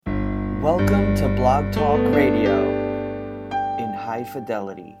Welcome to Blog Talk Radio in high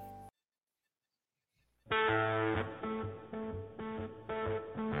fidelity.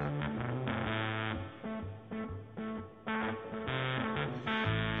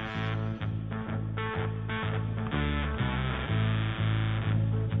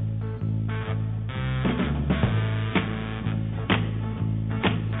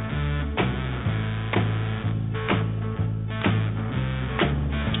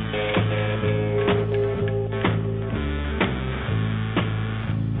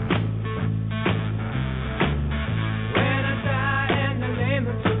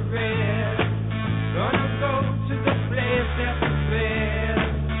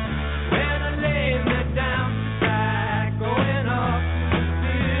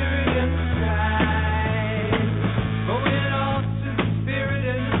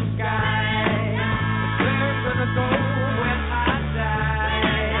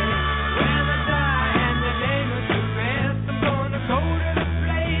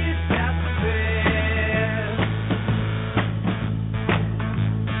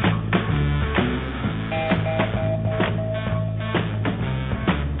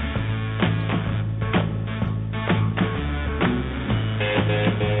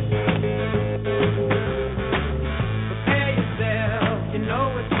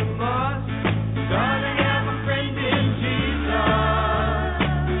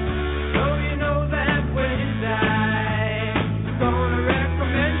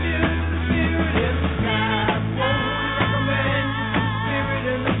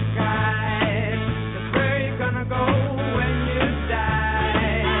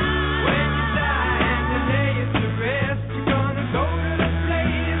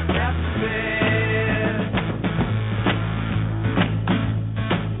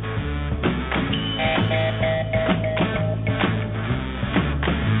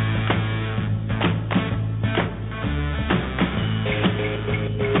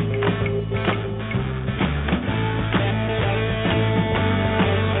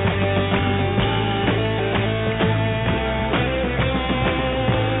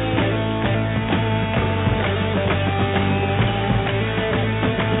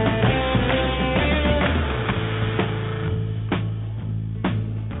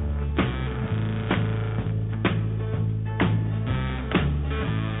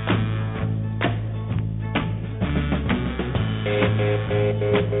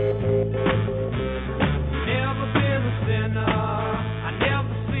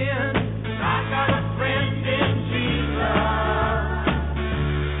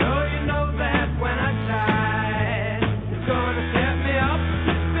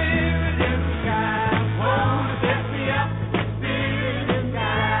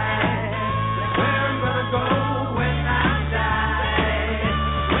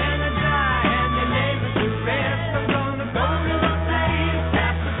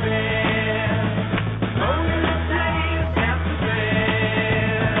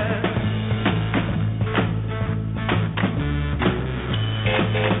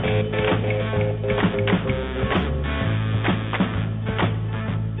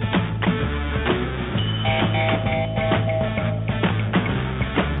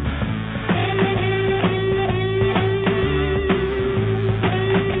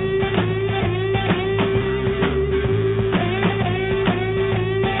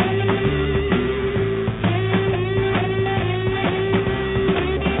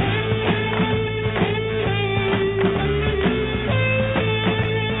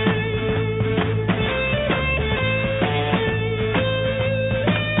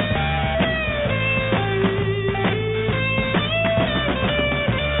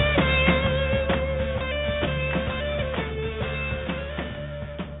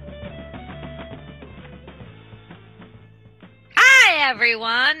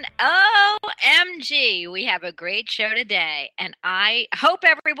 Everyone, OMG, we have a great show today, and I hope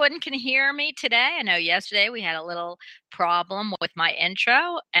everyone can hear me today. I know yesterday we had a little problem with my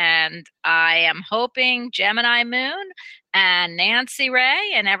intro, and I am hoping Gemini Moon and Nancy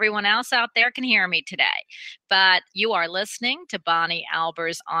Ray and everyone else out there can hear me today. But you are listening to Bonnie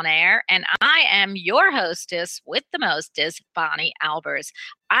Albers on Air, and I am your hostess with the mostest, Bonnie Albers.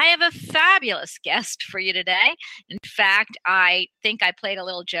 I have a fabulous guest for you today. In fact, I think I played a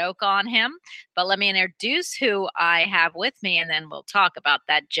little joke on him, but let me introduce who I have with me, and then we'll talk about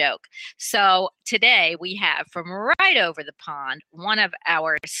that joke. So today we have from right over the pond, one of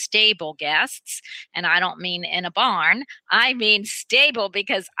our stable guests, and I don't mean in a barn, I mean stable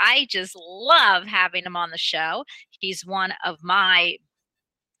because I just love having him on the show. He's one of my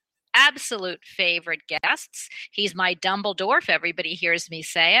absolute favorite guests. He's my Dumbledore, if everybody hears me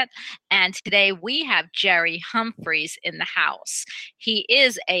say it. And today we have Jerry Humphreys in the house. He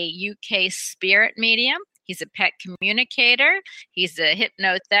is a UK spirit medium. He's a pet communicator. He's a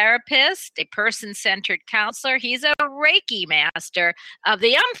hypnotherapist, a person-centered counselor. He's a Reiki master of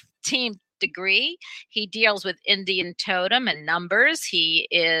the umpteenth degree. He deals with Indian totem and numbers. He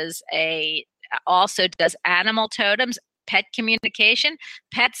is also does animal totems, pet communication,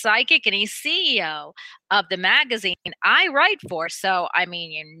 pet psychic, and he's CEO of the magazine I write for. So, I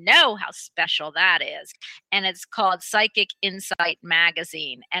mean, you know how special that is. And it's called Psychic Insight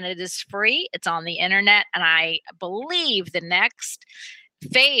Magazine, and it is free. It's on the internet, and I believe the next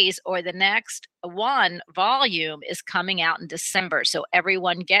phase or the next one volume is coming out in December. So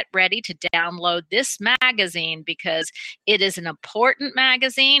everyone get ready to download this magazine because it is an important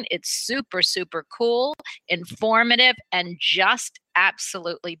magazine. It's super, super cool, informative, and just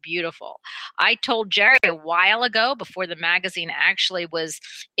absolutely beautiful. I told Jerry a while ago, before the magazine actually was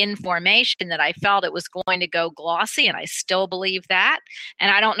in formation, that I felt it was going to go glossy, and I still believe that.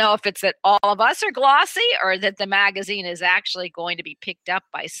 And I don't know if it's that all of us are glossy or that the magazine is actually going to be picked up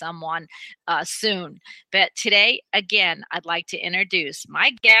by someone soon. But today, again, I'd like to introduce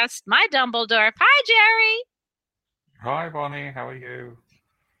my guest, my Dumbledore. Hi, Jerry. Hi, Bonnie. How are you?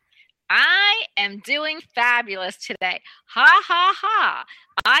 I am doing fabulous today. Ha, ha, ha.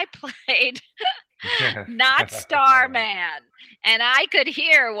 I played not Starman, and I could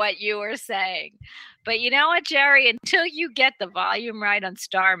hear what you were saying. But you know what, Jerry? Until you get the volume right on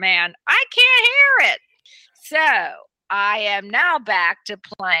Starman, I can't hear it. So I am now back to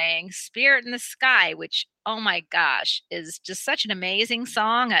playing Spirit in the Sky, which, oh my gosh, is just such an amazing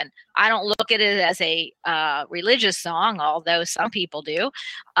song. And I don't look at it as a religious song, although some people do.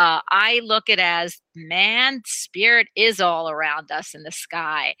 I look at it as, man, spirit is all around us in the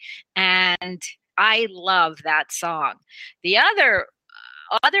sky. And I love that song. The other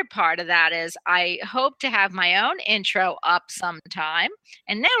part of that is I hope to have my own intro up sometime,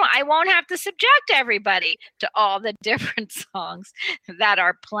 and then I won't have to subject everybody to all the different songs that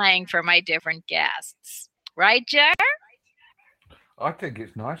are playing for my different guests. Right, Jer? I think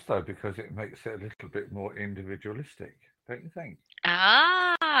it's nice, though, because it makes it a little bit more individualistic, don't you think?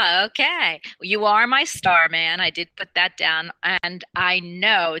 Ah, okay. You are my Starman. I did put that down, and I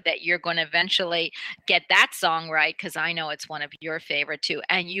know that you're going to eventually get that song right because I know it's one of your favorite too.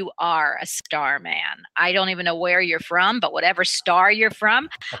 And you are a Starman. I don't even know where you're from, but whatever star you're from,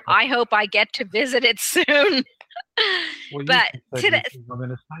 I hope I get to visit it soon. Well, but today, I'm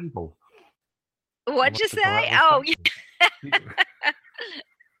in a stable. What'd you say? Oh, yeah.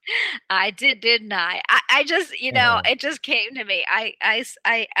 I did, didn't I? I just, it just came to me.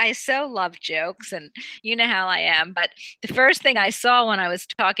 I so love jokes, and you know how I am. But the first thing I saw when I was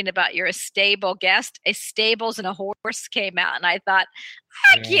talking about you're a stable guest, a stables and a horse came out, and I thought,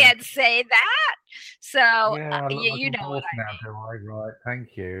 I can't say that. So you know what I mean. Right?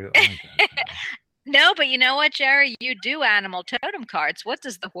 Thank you. No, but you know what, Jerry? You do animal totem cards. What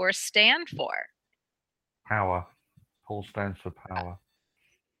does the horse stand for? Power. Horse stands for power.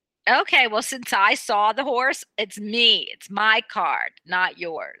 Okay, well, since I saw the horse, it's me. It's my card, not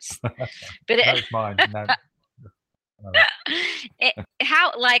yours. But it's mine. No.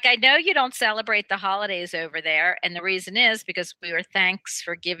 I know you don't celebrate the holidays over there, and the reason is because we were thanks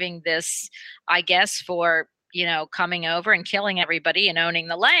for giving this, I guess, for coming over and killing everybody and owning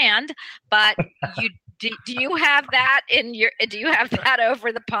the land. But do you have that do you have that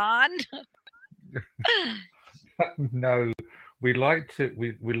over the pond? No. We like to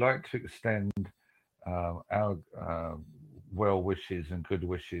extend our well wishes and good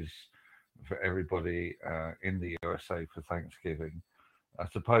wishes for everybody in the USA for Thanksgiving. I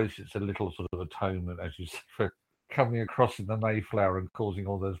suppose it's a little sort of atonement, as you say, for coming across in the Mayflower and causing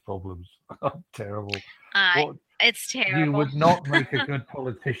all those problems. Terrible. It's terrible. You would not make a good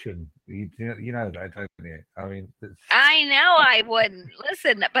politician. You know that, don't you? I mean, I know I wouldn't.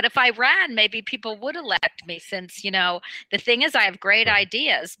 Listen, but if I ran, maybe people would elect me since, the thing is I have great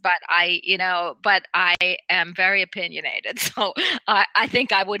ideas, but I am very opinionated. So I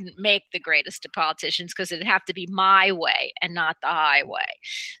think I wouldn't make the greatest of politicians because it'd have to be my way and not the highway.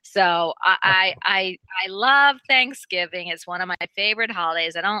 So I love Thanksgiving. It's one of my favorite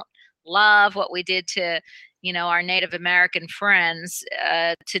holidays. I don't love what we did to our Native American friends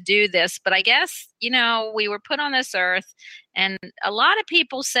to do this. But I guess, we were put on this earth, and a lot of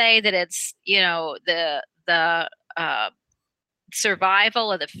people say that it's, the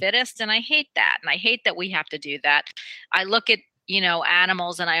survival of the fittest. And I hate that. And I hate that we have to do that. I look at,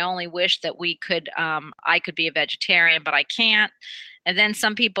 animals, and I only wish that we could, I could be a vegetarian, but I can't. And then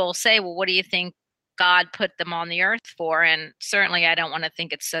some people say, well, what do you think God put them on the earth for? And certainly I don't want to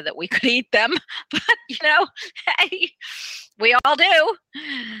think it's so that we could eat them, but hey, we all do.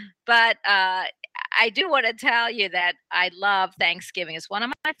 But I do want to tell you that I love Thanksgiving. It's one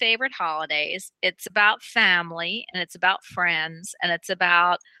of my favorite holidays. It's about family and it's about friends and it's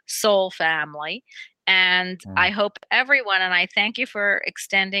about soul family. And I hope everyone, and I thank you for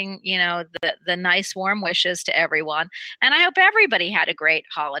extending, the nice warm wishes to everyone. And I hope everybody had a great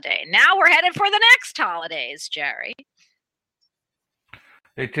holiday. Now we're headed for the next holidays, Jerry.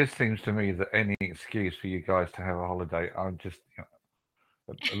 It just seems to me that any excuse for you guys to have a holiday, I'm just,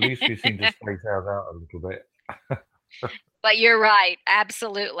 at least we seem to space out a little bit. But you're right.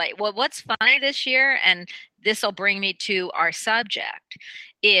 Absolutely. Well, what's funny this year, and this will bring me to our subject,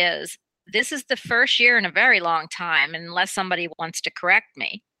 is this is the first year in a very long time, unless somebody wants to correct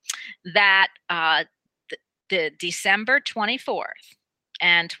me, that the December 24th,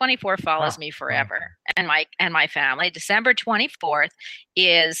 and 24 follows me forever, and my family. December 24th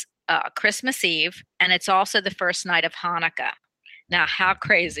is Christmas Eve, and it's also the first night of Hanukkah. Now, how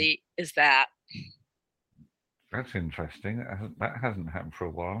crazy is that? That's interesting. That hasn't happened for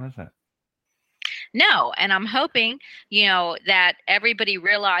a while, has it? No, and I'm hoping, that everybody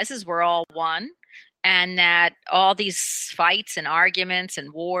realizes we're all one and that all these fights and arguments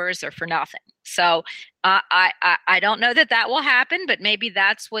and wars are for nothing. So I don't know that will happen, but maybe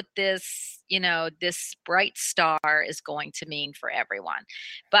that's what this bright star is going to mean for everyone.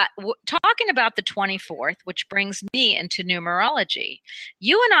 But talking about the 24th, which brings me into numerology.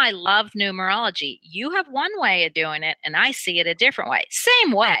 You and I love numerology. You have one way of doing it, and I see it a different way.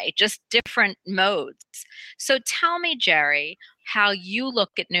 Same way, just different modes. So tell me, Jerry, how you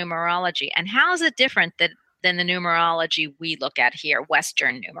look at numerology, and how is it different than the numerology we look at here,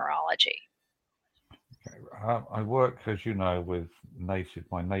 Western numerology? I work, as you know, with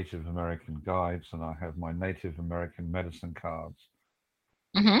my Native American guides, and I have my Native American medicine cards.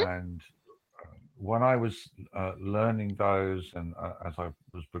 Mm-hmm. And when I was learning those, and as I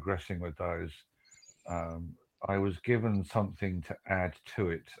was progressing with those, I was given something to add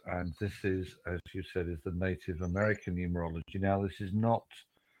to it. And this is, as you said, is the Native American numerology. Now, this is not,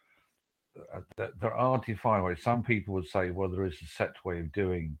 there are defined ways. Some people would say, well, there is a set way of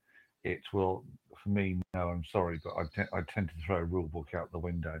doing it. Well, for me, no, I'm sorry, but I tend to throw a rule book out the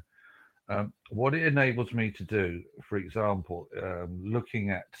window. What it enables me to do, for example,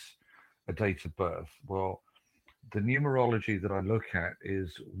 looking at a date of birth, well, the numerology that I look at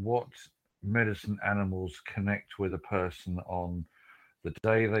is what medicine animals connect with a person on the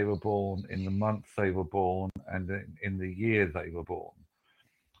day they were born, in the month they were born, and in the year they were born.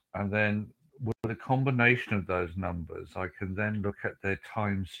 And then with a combination of those numbers, I can then look at their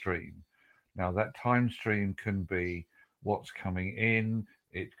time stream. Now, that time stream can be what's coming in,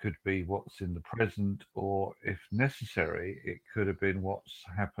 it could be what's in the present, or if necessary, it could have been what's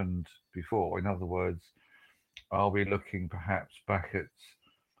happened before. In other words, I'll be looking perhaps back at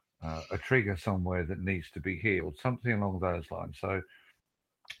a trigger somewhere that needs to be healed, something along those lines. So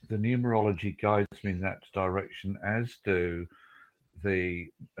the numerology guides me in that direction, as do the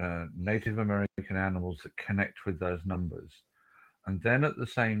Native American animals that connect with those numbers. And then at the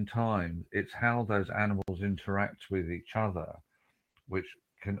same time, it's how those animals interact with each other, which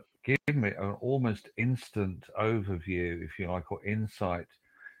can give me an almost instant overview, if you like, or insight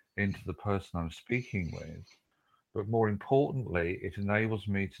into the person I'm speaking with. But more importantly, it enables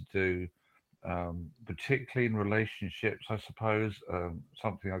me to do, particularly in relationships, I suppose,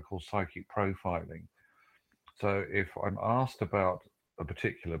 something I call psychic profiling. So if I'm asked about a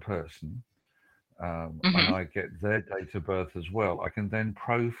particular person, Mm-hmm. and I get their date of birth as well, I can then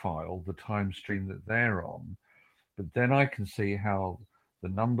profile the time stream that they're on. But then I can see how the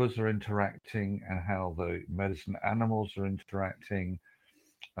numbers are interacting and how the medicine animals are interacting,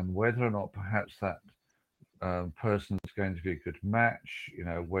 and whether or not perhaps that person is going to be a good match.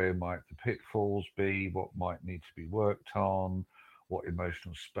 Where might the pitfalls be? What might need to be worked on? What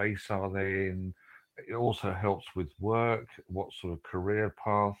emotional space are they in? It also helps with work, what sort of career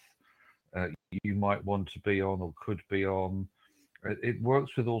path you might want to be on or could be on. It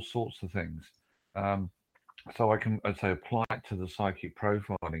works with all sorts of things. So I can, I'd say, apply it to the psychic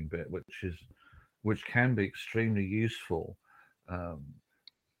profiling bit, which can be extremely useful.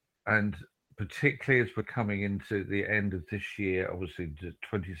 And particularly as we're coming into the end of this year, obviously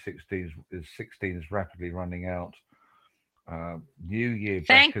 2016 is rapidly running out. New year.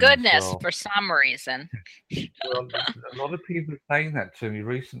 Thank goodness for some reason. Well, a lot of people are saying that to me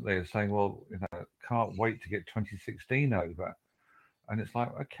recently, are saying, well, can't wait to get 2016 over. And it's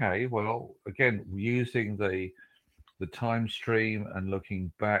like, okay, well, again, using the the time stream and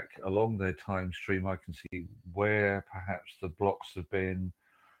looking back along their time stream, I can see where perhaps the blocks have been,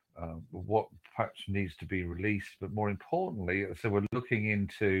 what perhaps needs to be released. But more importantly, so we're looking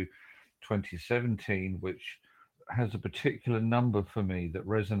into 2017, which has a particular number for me that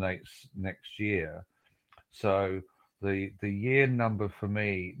resonates next year. So the year number for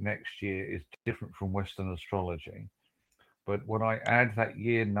me next year is different from Western astrology. But when I add that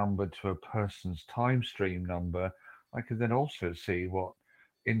year number to a person's time stream number, I can then also see what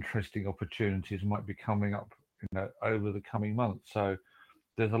interesting opportunities might be coming up, over the coming months. So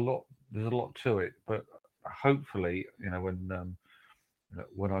there's a lot to it. But hopefully,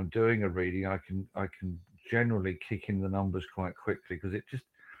 when I'm doing a reading, I can generally kick in the numbers quite quickly, because it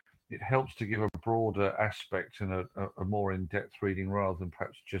helps to give a broader aspect and a more in-depth reading, rather than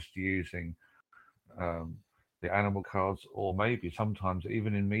perhaps just using the animal cards, or maybe sometimes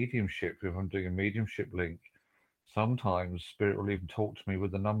even in mediumship, if I'm doing a mediumship link, sometimes spirit will even talk to me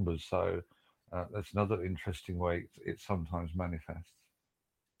with the numbers. So that's another interesting way it sometimes manifests.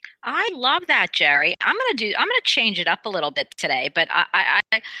 I love that, Jerry. I'm gonna change it up a little bit today, but I'm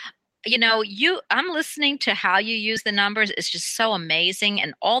listening to how you use the numbers. It's just so amazing,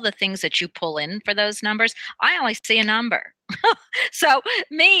 and all the things that you pull in for those numbers. I only see a number. So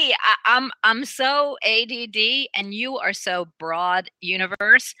me, I'm so ADD, and you are so broad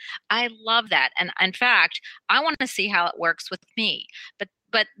universe. I love that, and in fact, I want to see how it works with me. But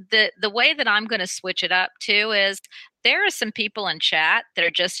the way that I'm going to switch it up too is, there are some people in chat that are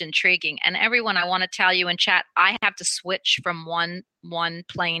just intriguing, and everyone, I want to tell you in chat, I have to switch from one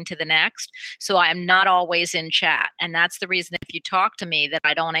plane to the next, so I'm not always in chat, and that's the reason if you talk to me that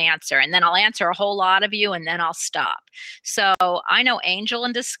I don't answer, and then I'll answer a whole lot of you, and then I'll stop. So I know Angel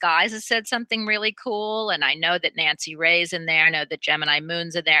in Disguise has said something really cool, and I know that Nancy Ray's in there. I know that Gemini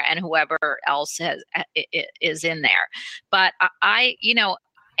Moon's in there, and whoever else is in there. But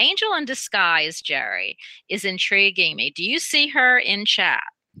Angel in Disguise, Jerry, is intriguing me. Do you see her in chat?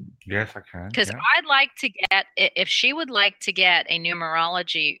 Yes, I can. Because yeah. I'd like to get, if she would like to get a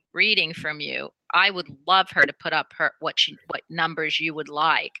numerology reading from you, I would love her to put up what numbers you would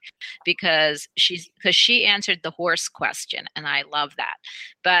like, because she answered the horse question, and I love that.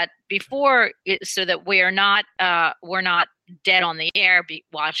 But so that we're not dead on the air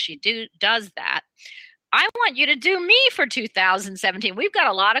while she does that, I want you to do me for 2017. We've got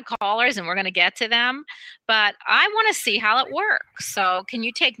a lot of callers, and we're going to get to them, but I want to see how it works. So can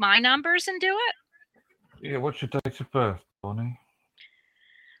you take my numbers and do it? Yeah, what's your date of birth, Bonnie?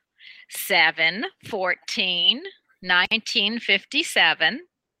 7/14/1957.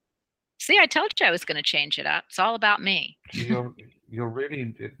 See, I told you I was going to change it up. It's all about me. You're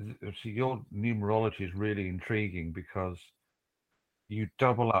really, your numerology is really intriguing, because you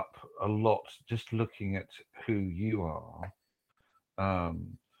double up a lot just looking at who you are.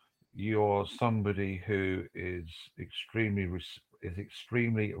 You're somebody who is extremely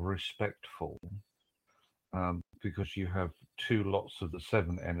respectful, because you have two lots of the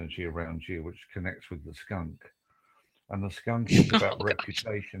 7 energy around you, which connects with the skunk. And the skunk is about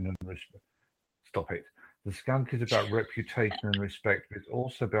reputation and respect. Stop it. The skunk is about reputation and respect, but it's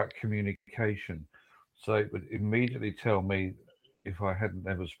also about communication. So it would immediately tell me, if I hadn't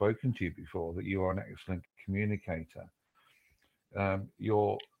ever spoken to you before, that you are an excellent communicator. But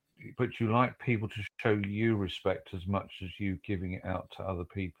you like people to show you respect as much as you giving it out to other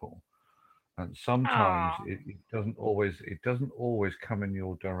people. And sometimes it doesn't always come in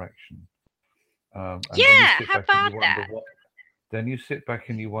your direction. And yeah, how about that? Then you sit back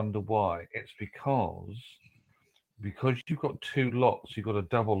and you wonder why. It's because you've got 2 lots, you've got a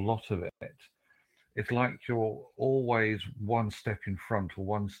double lot of it. It's like you're always one step in front or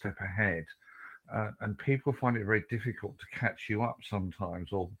one step ahead, and people find it very difficult to catch you up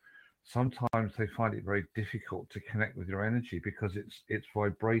sometimes, or sometimes they find it very difficult to connect with your energy, because it's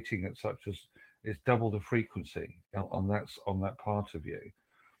vibrating at it's double the frequency on that part of you.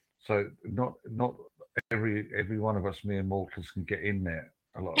 So not every one of us mere mortals can get in there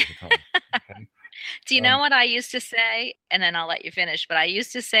a lot of the time. Okay? Do you know what I used to say? And then I'll let you finish. But I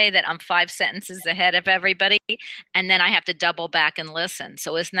used to say that I'm 5 sentences ahead of everybody, and then I have to double back and listen.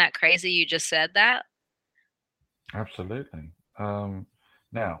 So isn't that crazy? You just said that. Absolutely.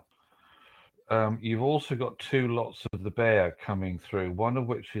 Now, you've also got 2 lots of the bear coming through. One of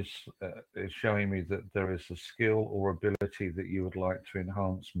which is showing me that there is a skill or ability that you would like to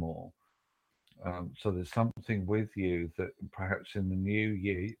enhance more. So there's something with you that perhaps in the new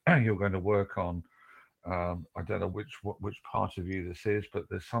year you're going to work on. I don't know which part of you this is, but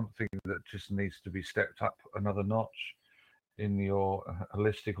there's something that just needs to be stepped up another notch in your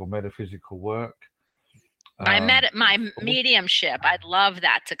holistic or metaphysical work. My mediumship, I'd love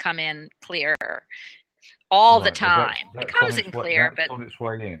that to come in clearer all the time. Well, it comes in clear, that's but on its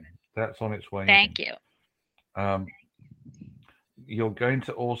way in. That's on its way in. Thank you. You're going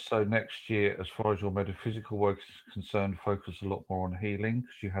to also next year, as far as your metaphysical work is concerned, focus a lot more on healing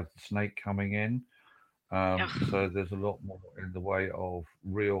because you have the snake coming in. So there's a lot more in the way of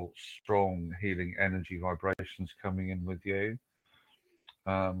real strong healing energy vibrations coming in with you.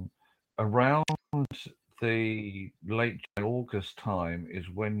 Around the late August time is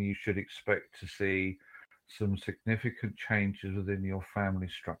when you should expect to see some significant changes within your family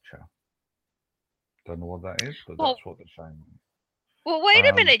structure. Don't know what that is, but that's what they're saying. Well, wait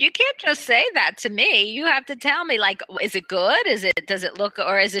a minute. You can't just say that to me. You have to tell me, like, is it good? Does it look,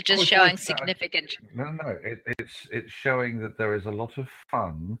 or is it just showing significant? No. It's showing that there is a lot of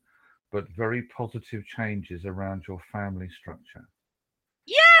fun, but very positive changes around your family structure.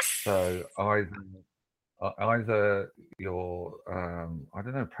 Yes. So either your I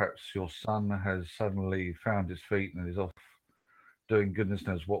don't know, perhaps your son has suddenly found his feet and is off doing goodness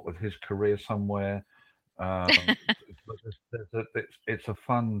knows what with his career somewhere. It's a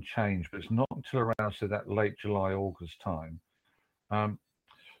fun change, but it's not until around that late July, August time.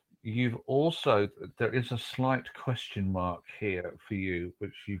 You've also, there is a slight question mark here for you,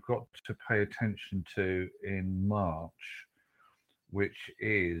 which you've got to pay attention to in March, which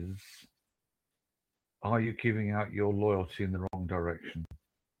is, are you giving out your loyalty in the wrong direction?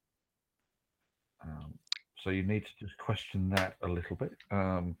 So you need to just question that a little bit.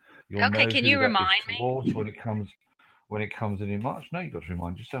 You'll okay, know can who you that remind is me? towards when it comes in March. No, you've got to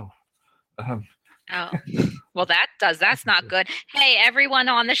remind yourself. Oh, well, that's not good. Hey, everyone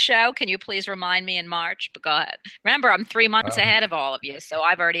on the show, can you please remind me in March? But go ahead. Remember, I'm 3 months ahead of all of you, so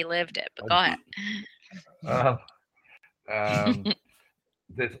I've already lived it. But go ahead.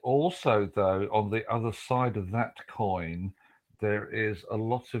 There's also, though, on the other side of that coin, there is a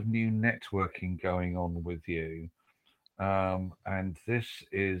lot of new networking going on with you. And this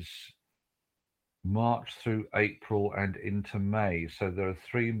is March through April and into May. So there are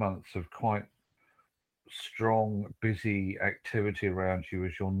 3 months of quite strong, busy activity around you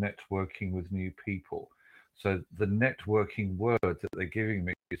as you're networking with new people. So the networking word that they're giving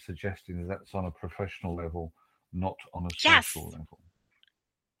me is suggesting that that's on a professional level, not on a social level.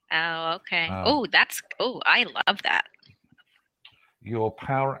 Oh, okay. I love that. Your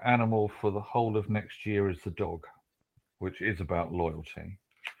power animal for the whole of next year is the dog, which is about loyalty.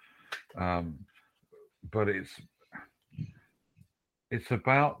 But it's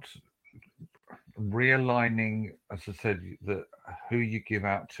about realigning, as I said, who you give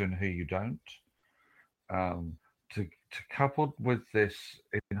out to and who you don't. To coupled with this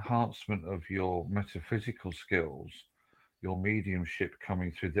enhancement of your metaphysical skills, your mediumship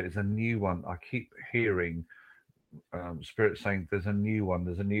coming through. There's a new one. I keep hearing Spirit saying there's a new one.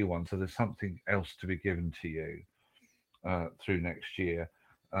 So there's something else to be given to you through next year.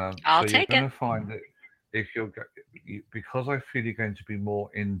 I'll take it. You're going to find that if because I feel you're going to be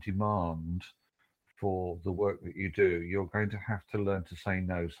more in demand for the work that you do, you're going to have to learn to say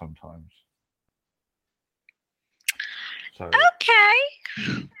no sometimes. So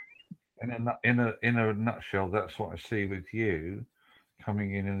okay. In a nutshell, that's what I see with you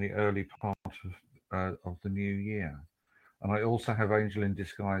coming in the early part of the new year. And I also have Angel in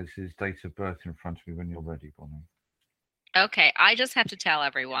Disguise's date of birth in front of me when you're ready, Bonnie. Okay, I just have to tell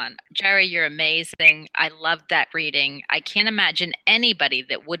everyone, Jerry, you're amazing. I loved that reading. I can't imagine anybody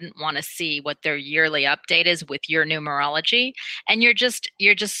that wouldn't want to see what their yearly update is with your numerology. And you're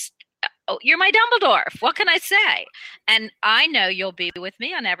my Dumbledore. What can I say? And I know you'll be with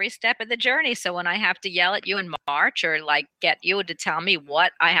me on every step of the journey. So when I have to yell at you in March or like get you to tell me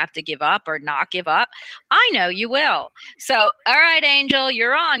what I have to give up or not give up, I know you will. So, all right, Angel,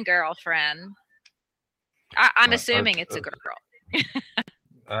 you're on, girlfriend. I'm assuming it's a girl.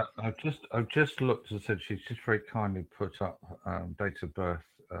 I've just looked. As I said, she's just very kindly put up date of birth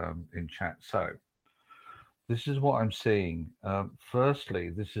in chat. So this is what I'm seeing.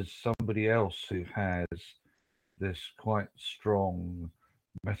 Firstly, this is somebody else who has this quite strong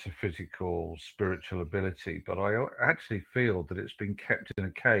metaphysical spiritual ability, but I actually feel that it's been kept in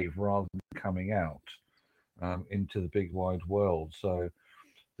a cave rather than coming out into the big wide world. So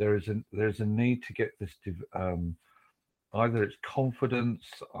there's a need to get this either it's confidence,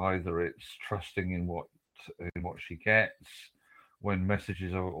 either it's trusting in what she gets when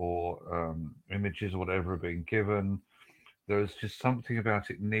messages or images or whatever are being given. There's just something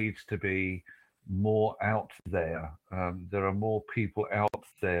about it needs to be more out there. There are more people out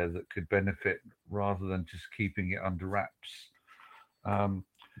there that could benefit rather than just keeping it under wraps.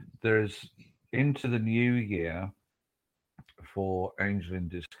 There's into the new year for Angel in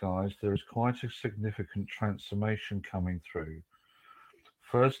Disguise, there is quite a significant transformation coming through.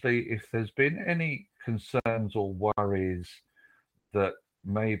 Firstly, if there's been any concerns or worries that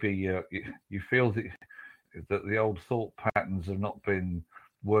maybe you feel that the old thought patterns have not been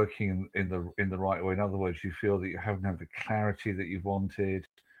working in the right way. In other words, you feel that you haven't had the clarity that you've wanted.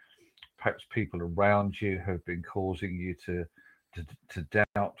 Perhaps people around you have been causing you to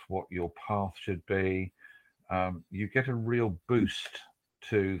doubt what your path should be. You get a real boost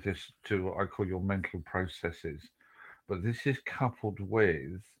to what I call your mental processes. But this is coupled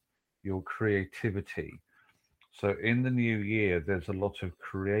with your creativity. So in the new year, there's a lot of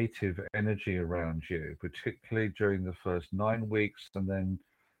creative energy around you, particularly during the first 9 weeks, and then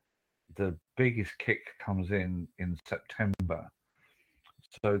the biggest kick comes in September.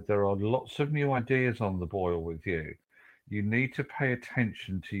 So there are lots of new ideas on the boil with you. You need to pay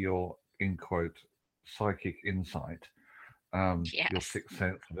attention to your, in quote, psychic insight, your Yes. sixth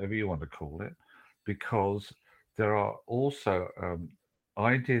sense, whatever you want to call it, because there are also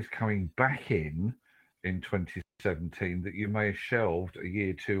ideas coming back in 2017 that you may have shelved a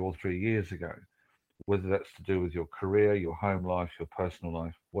year, 2 or 3 years ago, whether that's to do with your career, your home life, your personal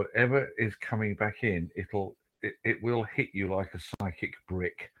life, whatever is coming back in, it will hit you like a psychic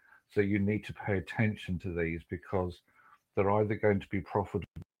brick. So you need to pay attention to these because they're either going to be profitable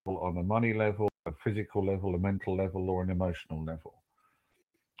on a money level, a physical level, a mental level, or an emotional level.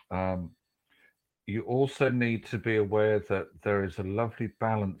 Um, you also need to be aware that there is a lovely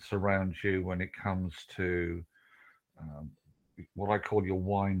balance around you when it comes to um, what I call your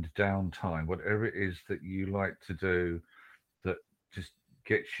wind down time, whatever it is that you like to do that just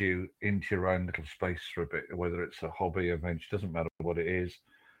gets you into your own little space for a bit, whether it's a hobby, a venture, doesn't matter what it is.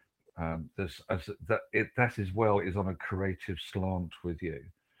 There's as that as well is on a creative slant with you.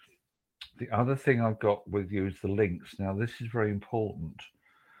 The other thing I've got with you is the links. Now, this is very important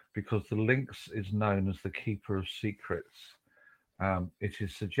because the lynx is known as the keeper of secrets. It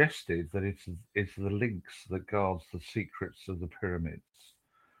is suggested that it's the lynx that guards the secrets of the pyramids.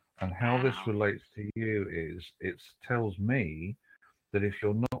 And how this Wow. relates to you is it tells me that if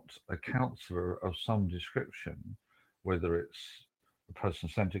you're not a counselor of some description, whether it's a person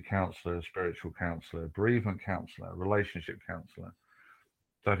centered counselor, a spiritual counselor, a bereavement counselor, a relationship counselor,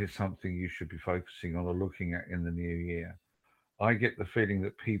 that is something you should be focusing on or looking at in the new year. I get the feeling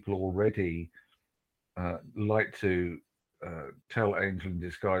that people already like to tell Angel in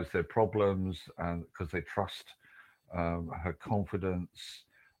Disguise their problems and because they trust her confidence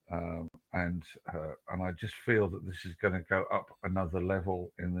and I just feel that this is going to go up another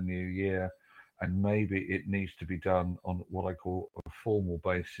level in the new year, and maybe it needs to be done on what I call a formal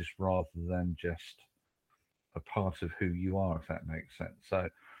basis rather than just a part of who you are, if that makes sense. So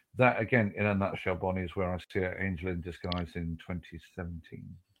that again, in a nutshell, Bonnie, is where I see Angel in Disguise in 2017.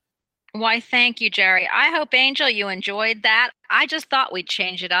 Why, thank you, Jerry. I hope, Angel, you enjoyed that. I just thought we'd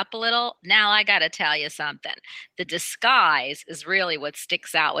change it up a little. Now I got to tell you something. The disguise is really what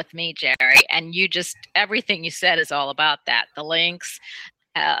sticks out with me, Jerry. And you just, everything you said is all about that. The links,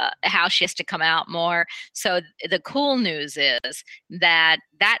 how she has to come out more. So the cool news is that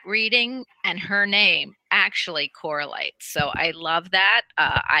that reading and her name actually correlates. So I love that.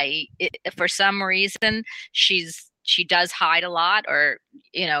 For some reason, she does hide a lot, or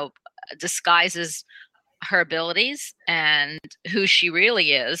you know, disguises her abilities and who she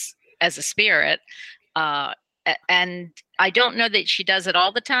really is as a spirit. Uh, and I don't know that she does it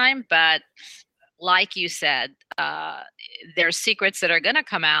all the time, but like you said, there's secrets that are going to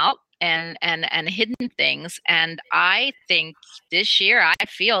come out and hidden things. And I think this year, I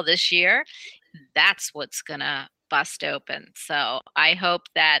feel this year, that's what's going to bust open. So I hope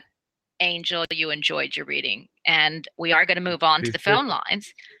that, Angel, you enjoyed your reading. And we are going to move on to She's the just, phone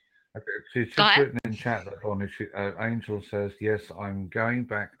lines. okay, she's Go just ahead. written in chat that Bonnie, Angel says, yes, I'm going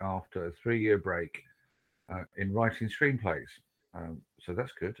back after a 3 year break in writing screenplays. So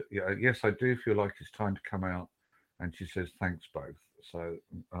that's good. Yeah, yes, I do feel like it's time to come out. And she says, thanks both. So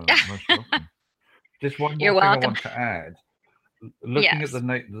most welcome. Just one You're more thing I welcome. want to add. Looking at Yes. the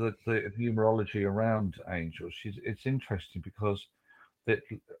numerology around Angel, it's interesting because that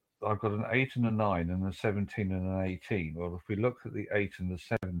I've got an 8 and a 9 and a 17 and an 18. Well, if we look at the 8 and the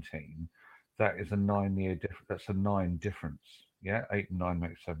 17, that is a 9 year difference. That's a 9 difference. Yeah, 8 and 9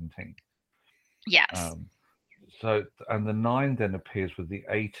 makes 17. Yes. Um, so, and the 9 then appears with the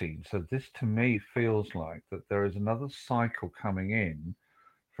 18. So this to me feels like that there is another cycle coming in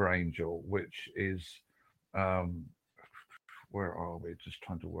for Angel, which is, um, where are we? Just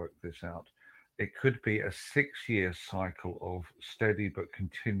trying to work this out. It could be a 6 year cycle of steady but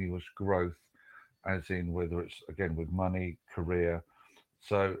continuous growth as in whether it's again with money, career.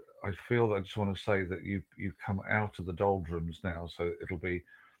 So I feel that I just want to say that you come out of the doldrums now, so it'll be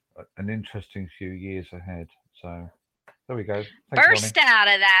an interesting few years ahead. So there we go. Thanks, Burst out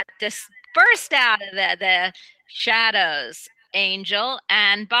of that, burst out of the shadows, Angel.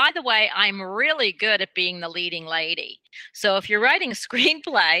 And by the way, I'm really good at being the leading lady. So if you're writing a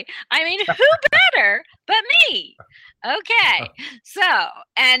screenplay, I mean, who better but me? Okay. So,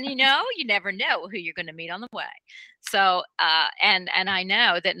 and you never know who you're going to meet on the way. So, and I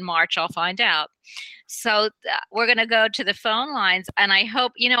know that in March I'll find out. So we're going to go to the phone lines, and I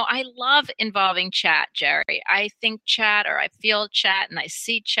hope, I love involving chat, Jerry. I think chat, or I feel chat, and I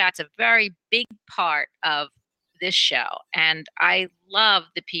see chat's a very big part of this show. And I love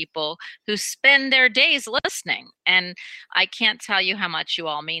the people who spend their days listening. And I can't tell you how much you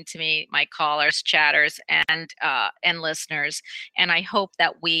all mean to me, my callers, chatters, and listeners. And I hope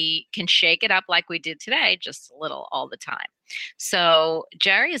that we can shake it up like we did today, just a little all the time. So,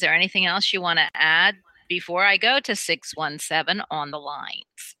 Jerry, is there anything else you want to add before I go to 617 on the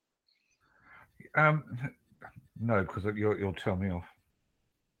lines? No, because you'll tell me off.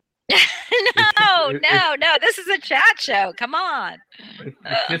 No. This is a chat show. Come on. It's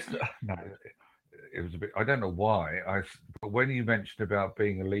just no. It was a bit. I don't know why. But when you mentioned about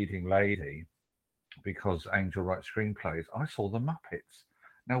being a leading lady, because Angel writes screenplays, I saw the Muppets.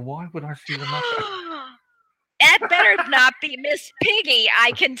 Now, why would I see the Muppets? That better not be Miss Piggy.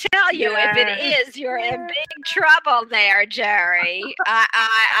 I can tell you, if it is, you're in big trouble there, Jerry.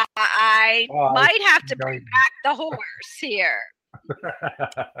 I might have to bring back the horse here.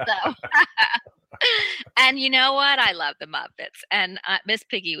 So, and you know what? I love the Muppets, and Miss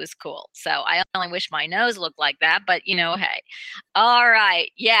Piggy was cool. So I only wish my nose looked like that, but hey. All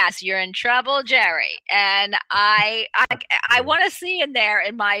right. Yes, you're in trouble, Jerry. And I want to see in there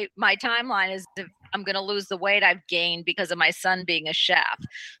in my timeline is if I'm going to lose the weight I've gained because of my son being a chef.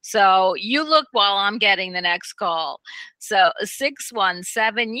 So you look while I'm getting the next call. So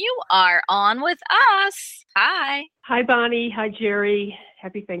 617, you are on with us. Hi. Hi, Bonnie. Hi, Jerry.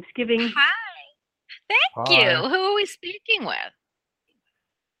 Happy Thanksgiving. Hi. Thank you. Who are we speaking with?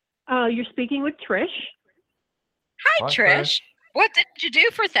 You're speaking with Trish. Hi, Trish. What did you do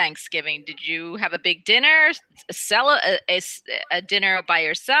for Thanksgiving? Did you have a big dinner, a dinner by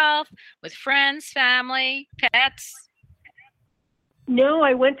yourself, with friends, family, pets? No,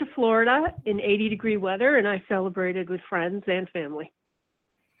 I went to Florida in 80-degree weather, and I celebrated with friends and family.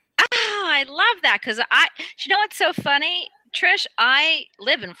 Oh, I love that, because you know what's so funny, Trish? I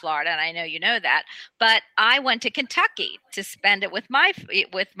live in Florida, and I know you know that, but I went to Kentucky to spend it with my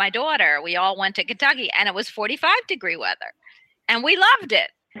daughter. We all went to Kentucky, and it was 45-degree weather. And we loved it.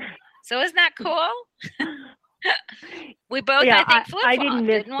 So isn't that cool? We both, I think, flip-flopped, I didn't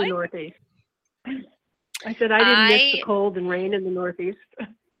miss the Northeast. I said I didn't miss the cold and rain in the Northeast.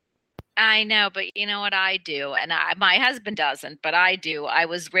 I know, but you know what I do? And my husband doesn't, but I do. I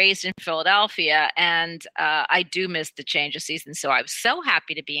was raised in Philadelphia, and I do miss the change of season. So I was so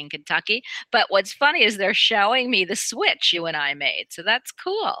happy to be in Kentucky. But what's funny is they're showing me the switch you and I made. So that's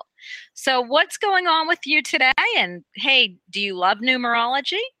cool. So what's going on with you today? And hey, do you love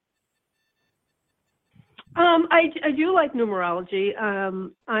numerology? I do like numerology.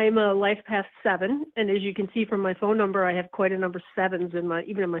 I'm a life path 7, and as you can see from my phone number, I have quite a number of 7s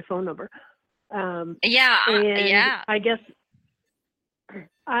even in my phone number. Yeah. I guess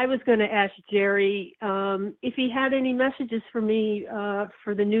I was going to ask Jerry if he had any messages for me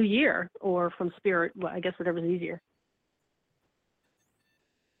for the new year, or from Spirit. Well, I guess whatever's easier.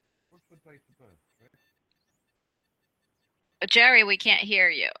 What's the date of birth? Jerry, we can't hear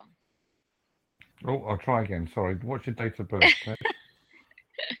you. Oh, I'll try again. Sorry. What's your date of birth?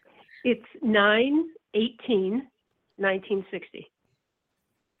 It's 9/18/1960.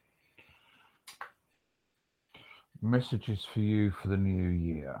 Messages for you for the new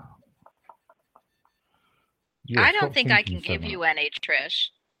year. Yeah, I don't think I can give you any,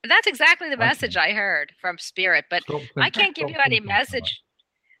 Trish. But that's exactly the message I heard from Spirit. But I can't give you any message.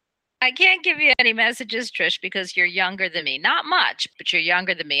 I can't give you any messages, Trish, because you're younger than me. Not much, but you're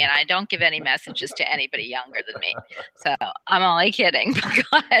younger than me, and I don't give any messages to anybody younger than me. So I'm only kidding.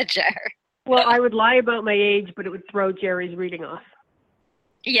 Go ahead, Jerry. Well, I would lie about my age, but it would throw Jerry's reading off.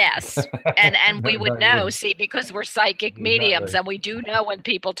 Yes, and we would know, see, because we're psychic mediums, and we do know when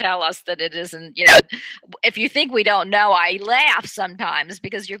people tell us that it isn't, if you think we don't know, I laugh sometimes,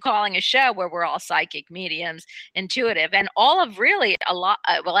 because you're calling a show where we're all psychic mediums, intuitive, and all of really a lot,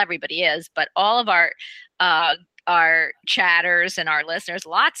 well, everybody is, but all of our chatters and our listeners,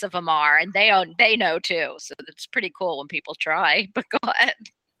 lots of them are, and they know too, so it's pretty cool when people try, but go ahead.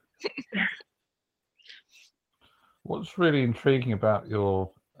 What's really intriguing about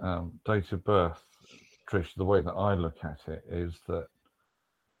your date of birth, Trish, the way that I look at it, is that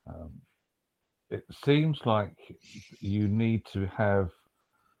um, it seems like you need to have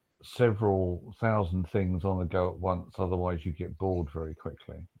several thousand things on the go at once, otherwise you get bored very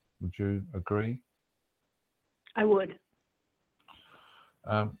quickly. Would you agree? I would.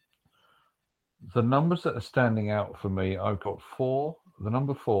 Um, the numbers that are standing out for me, I've got 4, the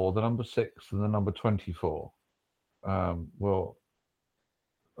number 4, the number 6, and the number 24. Well,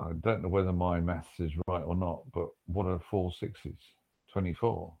 I don't know whether my maths is right or not, but what are 4 sixes?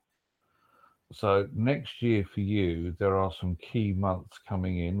 24. So next year for you, there are some key months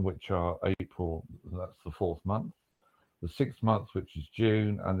coming in, which are April, that's the 4th month, the 6th month, which is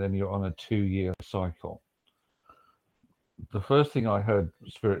June, and then you're on a 2-year cycle. The first thing I heard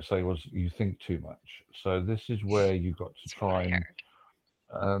Spirit say was you think too much. So this is where you've got to try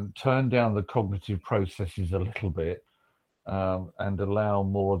and turn down the cognitive processes a little bit, and allow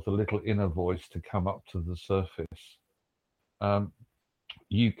more of the little inner voice to come up to the surface.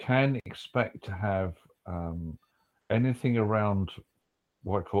 You can expect to have anything around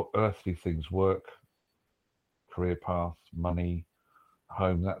what I call earthly things, work, career path, money,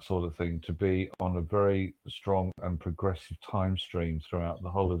 home, that sort of thing, to be on a very strong and progressive time stream throughout the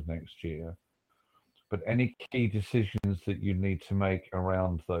whole of next year. But any key decisions that you need to make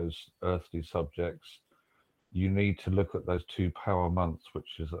around those earthly subjects, you need to look at those 2 power months,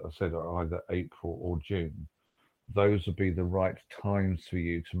 which, as I said, are either April or June. Those would be the right times for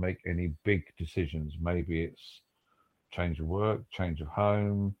you to make any big decisions. Maybe it's change of work, change of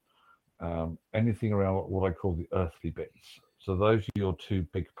home, anything around what I call the earthly bits. So those are your 2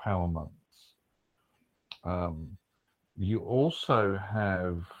 big power months. You also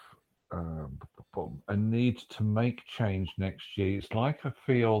have a need to make change next year. It's like I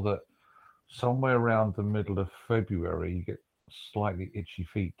feel that somewhere around the middle of February, you get slightly itchy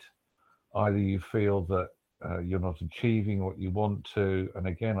feet. Either you feel that you're not achieving what you want to, and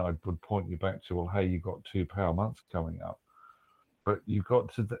again, I would point you back to, well, hey, you've got 2 power months coming up. But you've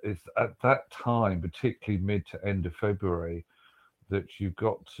got to, it's at that time, particularly mid to end of February, that you've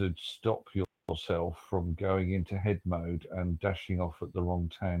got to stop yourself from going into head mode and dashing off at the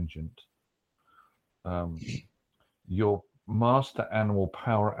wrong tangent. Your master animal,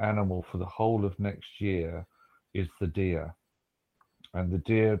 power animal for the whole of next year is the deer. And the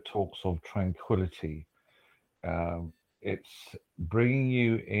deer talks of tranquility. It's bringing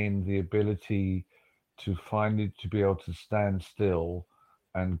you in the ability to finally to be able to stand still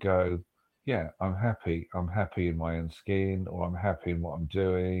and go, yeah, I'm happy in my own skin, or I'm happy in what I'm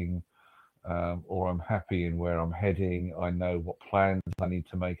doing, or I'm happy in where I'm heading. I know what plans I need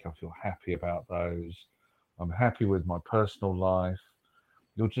to make. I feel happy about those. I'm happy with my personal life.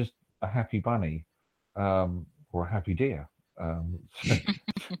 You're just a happy bunny, or a happy deer,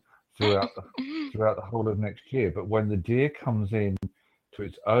 throughout the whole of next year. But when the deer comes in to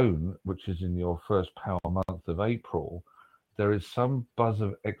its own, which is in your first power month of April, there is some buzz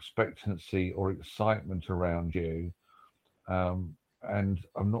of expectancy or excitement around you. And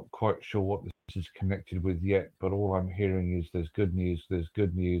I'm not quite sure what this is connected with yet, but all I'm hearing is there's good news, and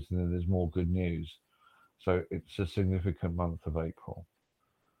then there's more good news. So it's a significant month of April.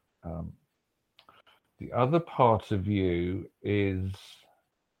 The other part of you is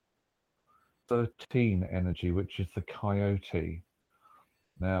 13 energy, which is the coyote.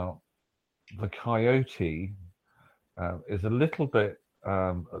 Now, the coyote is a little bit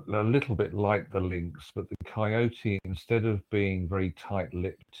like the lynx, but the coyote, instead of being very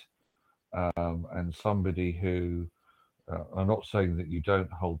tight-lipped and somebody who, I'm not saying that you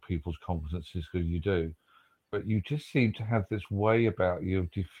don't hold people's confidences, because you do, but you just seem to have this way about you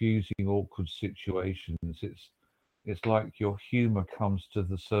of diffusing awkward situations. It's like your humor comes to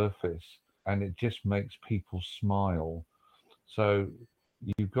the surface and it just makes people smile. So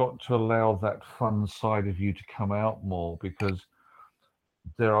you've got to allow that fun side of you to come out more, because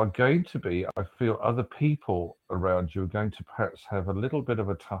there are going to be, I feel, other people around you are going to perhaps have a little bit of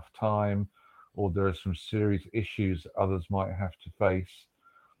a tough time, or there are some serious issues others might have to face.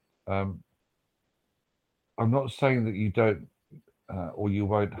 I'm not saying that you don't or you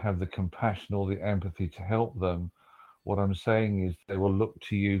won't have the compassion or the empathy to help them. What I'm saying is they will look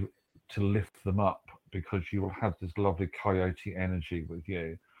to you to lift them up, because you will have this lovely coyote energy with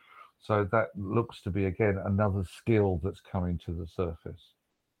you. So that looks to be, again, another skill that's coming to the surface.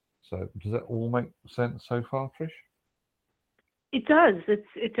 So does that all make sense so far, Trish? It does.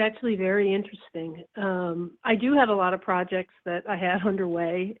 It's actually very interesting. I do have a lot of projects that I have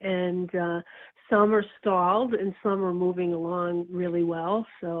underway, and some are stalled and some are moving along really well.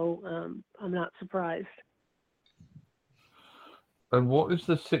 So I'm not surprised. And what is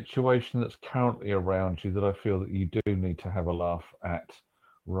the situation that's currently around you that I feel that you do need to have a laugh at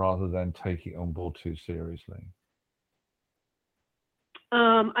rather than take it on board too seriously?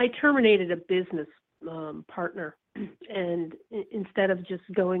 I terminated a business partner, and instead of just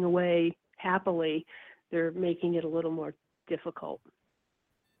going away happily, they're making it a little more difficult.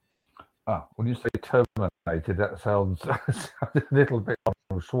 When you say terminated, that sounds a little bit like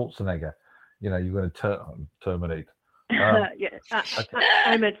Schwarzenegger. You know, you're going to terminate. Yeah,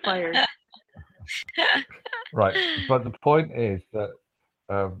 I meant fired. Right, but the point is that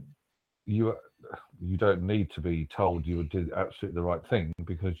you don't need to be told you did absolutely the right thing,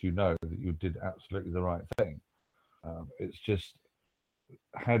 because you know that you did absolutely the right thing. It's just,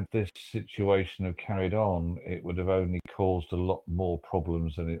 had this situation have carried on, it would have only caused a lot more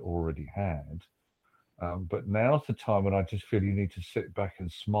problems than it already had. But now's the time when I just feel you need to sit back and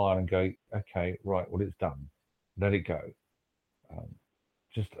smile and go, okay, right, well, it's done. Let it go.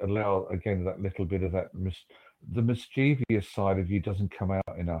 Just allow, again, that little bit of that, the mischievous side of you doesn't come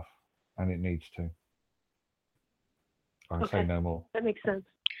out enough, and it needs to. I say no more. That makes sense.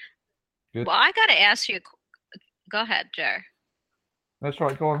 Good. Well, I got to ask you. Go ahead, Jer. That's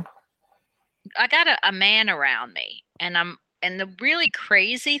right. Go on. I got a man around me, and the really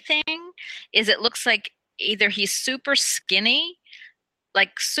crazy thing is, it looks like either he's super skinny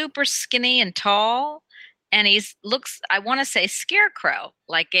and tall, and I want to say scarecrow,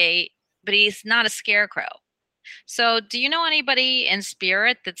 but he's not a scarecrow. So, do you know anybody in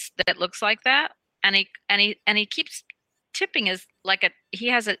spirit that looks like that? And he keeps tipping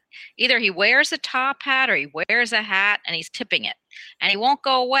either he wears a top hat or he wears a hat and he's tipping it, and he won't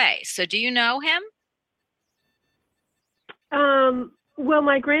go away. So, do you know him? Well,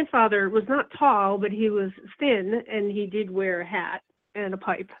 my grandfather was not tall, but he was thin, and he did wear a hat and a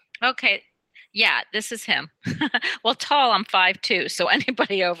pipe. Okay. Yeah, this is him. Well, tall, I'm 5'2", so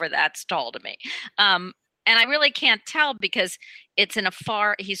anybody over that's tall to me. And I really can't tell because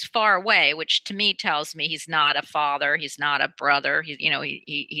he's far away, which to me tells me he's not a father, he's not a brother.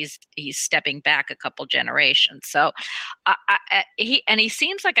 He's stepping back a couple generations. So he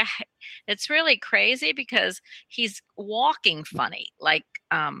seems like it's really crazy because he's walking funny, like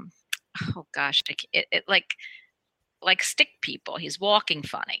oh gosh, like stick people. He's walking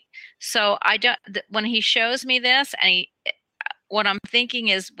funny. So when he shows me this, and what I'm thinking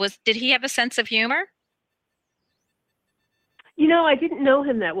is, did he have a sense of humor? I didn't know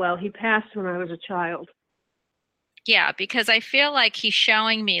him that well. He passed when I was a child. Yeah, because I feel like he's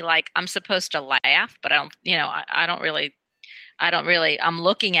showing me like I'm supposed to laugh, but I don't really, I'm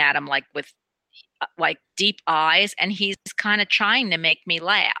looking at him like with like deep eyes, and he's kind of trying to make me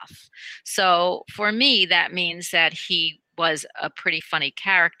laugh. So for me, that means that he was a pretty funny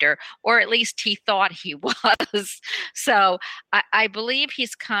character, or at least he thought he was. So I believe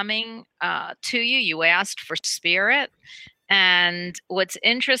he's coming to you. You asked for spirit. And what's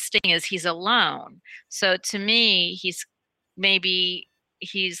interesting is he's alone. So to me, he's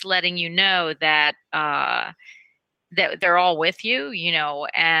letting you know that that they're all with you,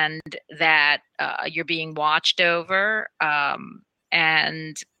 and that you're being watched over,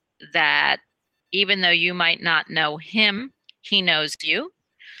 and that even though you might not know him, he knows you,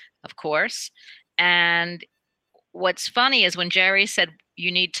 of course. And what's funny is when Jerry said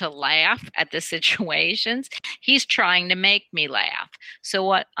you need to laugh at the situations, he's trying to make me laugh. So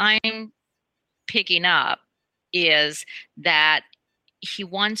what I'm picking up is that he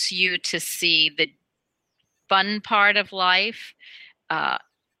wants you to see the fun part of life a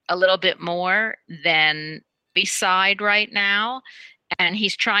little bit more than beside right now. And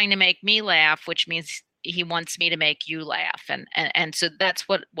he's trying to make me laugh, which means he wants me to make you laugh. And so that's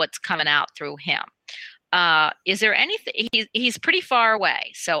what's coming out through him. Is there anything? He's pretty far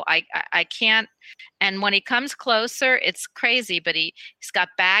away, so I can't. And when he comes closer, it's crazy. But he's got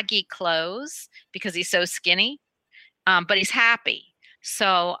baggy clothes because he's so skinny. But he's happy.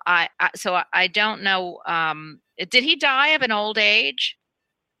 So I don't know. Did he die of an old age?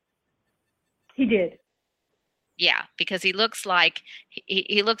 He did. Yeah, because he looks like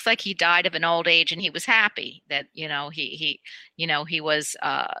he died of an old age, and he was happy that he was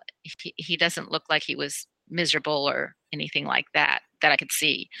he doesn't look like he was miserable or anything like that I could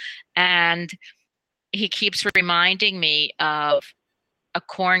see. And he keeps reminding me of a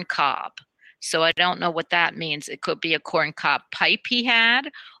corn cob. So I don't know what that means. It could be a corn cob pipe he had,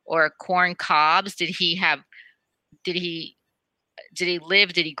 or corn cobs. Did he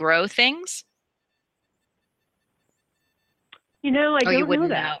live? Did he grow things? I don't know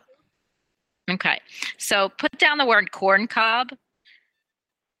that. Okay. So put down the word corn cob.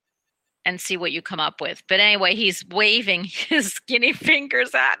 and see what you come up with. But anyway, he's waving his skinny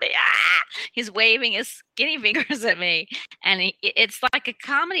fingers at me. He's waving his skinny fingers at me. And it's like a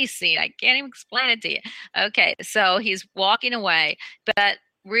comedy scene. I can't even explain it to you. Okay, so he's walking away, but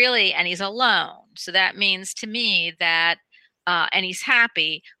really, and he's alone. So that means to me that, and he's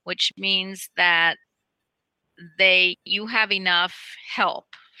happy, which means that you have enough help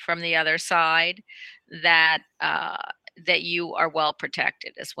from the other side that that you are well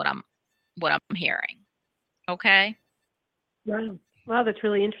protected, is what I'm hearing. Okay. Wow. Wow, that's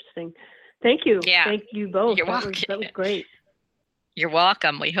really interesting. Thank you. Yeah. Thank you both. You're that welcome. was great. You're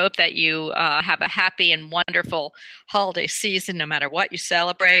welcome. We hope that you have a happy and wonderful holiday season, no matter what you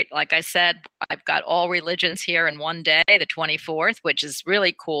celebrate. Like I said, I've got all religions here in one day, the 24th, which is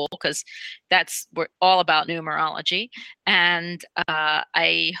really cool because we're all about numerology. And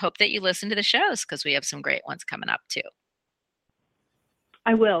I hope that you listen to the shows because we have some great ones coming up too.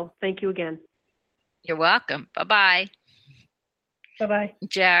 I will. Thank you again. You're welcome. Bye-bye. Bye-bye.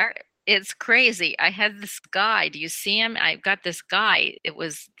 Jar, it's crazy. I had this guy. Do you see him? I've got this guy. It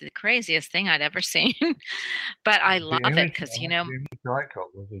was the craziest thing I'd ever seen. But I love it because, The image I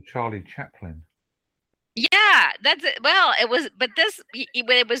got was of Charlie Chaplin. Yeah, that's it. Well, it was, but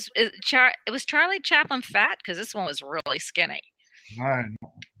it was Charlie Chaplin fat because this one was really skinny. No,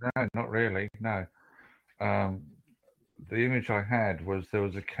 not really. No. The image I had was there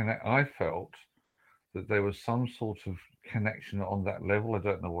was I felt that there was some sort of connection on that level. I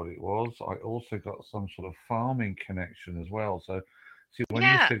don't know what it was. I also got some sort of farming connection as well. So, see, when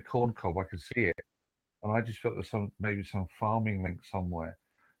you said corn cob, I could see it, and I just felt there's maybe some farming link somewhere.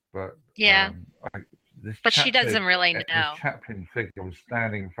 But but she doesn't really know. This Chaplin figure was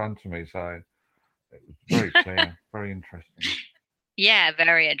standing in front of me, so it was very clear, very interesting. Yeah,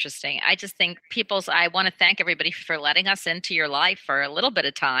 very interesting. I just think I want to thank everybody for letting us into your life for a little bit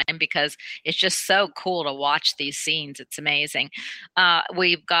of time because it's just so cool to watch these scenes. It's amazing.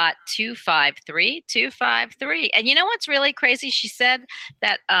 We've got 253. And you know what's really crazy? She said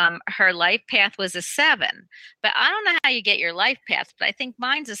that her life path was a 7. But I don't know how you get your life path, but I think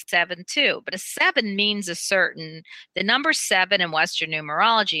mine's a 7 too. But a 7 means the number 7 in Western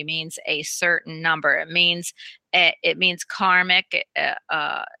numerology means a certain number. It means karmic.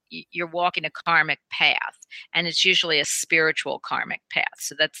 You're walking a karmic path, and it's usually a spiritual karmic path.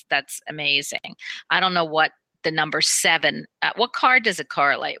 So that's amazing. I don't know what the number 7. What card does it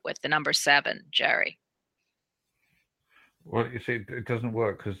correlate with? The number 7, Jerry. Well, you see, it doesn't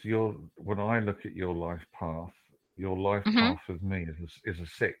work because when I look at your life path path with me is a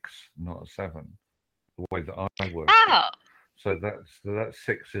 6, not a 7. The way that I work. Oh. So that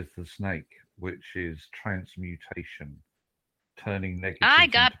 6 is the snake, which is transmutation, turning negative. I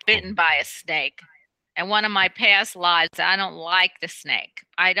got bitten by a snake. In one of my past lives, I don't like the snake.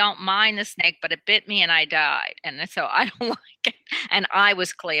 I don't mind the snake, but it bit me and I died. And so I don't like it. And I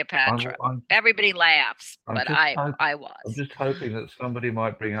was Cleopatra. Everybody laughs, but I was. I'm just hoping that somebody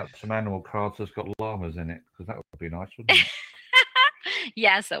might bring up some animal cards that's got llamas in it, because that would be nice, wouldn't it?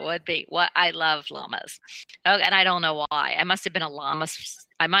 Yes, it would be. I love llamas. Oh, and I don't know why. I must have been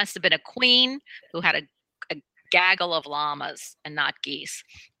I must have been a queen who had a gaggle of llamas and not geese.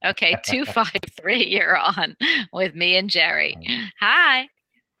 Okay, 253, you're on with me and Jerry. Hi.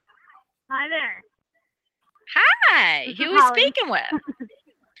 Hi there. Hi. Who are we speaking with?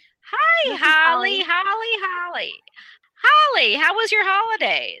 Hi, Holly. Holly, how was your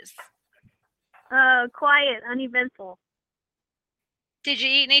holidays? Quiet, uneventful. Did you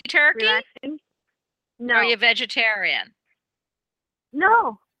eat any turkey? Relaxing. No. Are you vegetarian?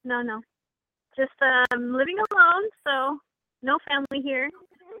 No. Just living alone, so no family here.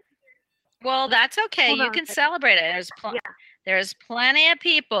 Well, that's okay. You can celebrate it. There's plenty of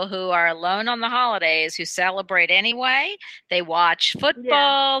people who are alone on the holidays who celebrate anyway. They watch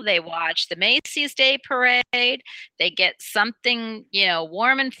football. They watch the Macy's Day Parade. They get something,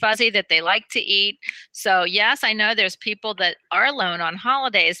 warm and fuzzy that they like to eat. So, yes, I know there's people that are alone on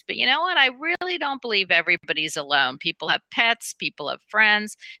holidays, but you know what? I really don't believe everybody's alone. People have pets, people have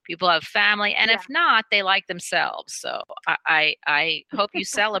friends, people have family, and if not, they like themselves. So I hope you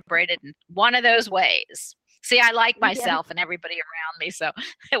celebrate it in one of those ways. See, I like myself and everybody around me, so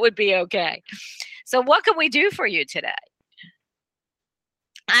it would be okay. So what can we do for you today?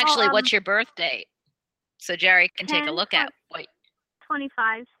 Actually, what's your birth date? So Jerry can take a look at. Wait.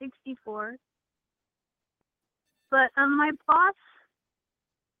 25/64. But my boss,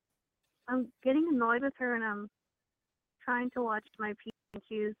 I'm getting annoyed with her, and I'm trying to watch my P's and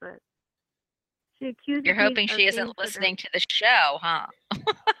Q's, but she accuses me. You're hoping she isn't listening to the show, huh?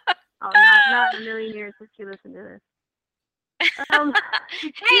 Oh, not in a million years would she listen to this. She Hey,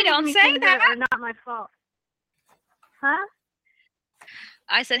 accuses don't me say things that that. are not my fault. Huh?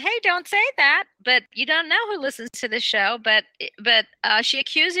 I said, hey, don't say that. But you don't know who listens to the show. But she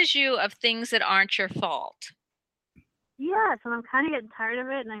accuses you of things that aren't your fault. Yes, and I'm kind of getting tired of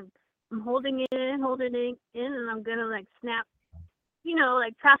it, and I'm holding it in, and I'm gonna like snap. You know,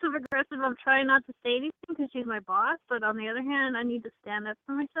 like passive aggressive. I'm trying not to say anything because she's my boss, but on the other hand, I need to stand up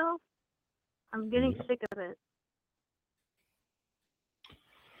for myself. I'm getting sick of it.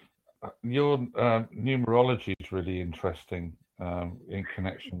 Your numerology is really interesting in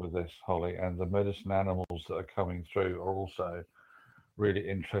connection with this, Holly, and the medicine animals that are coming through are also really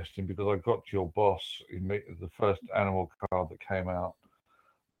interesting because I got your boss, the first animal card that came out,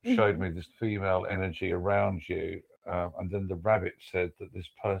 showed me this female energy around you, and then the rabbit said that this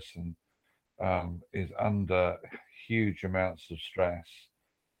person is under huge amounts of stress.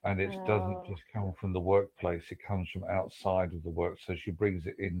 And it doesn't just come from the workplace, it comes from outside of the work. So she brings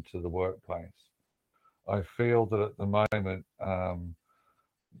it into the workplace. I feel that at the moment,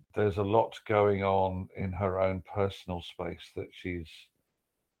 there's a lot going on in her own personal space that she's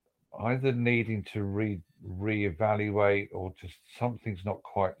either needing to reevaluate or just something's not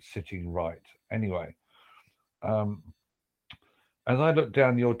quite sitting right. Anyway, as I look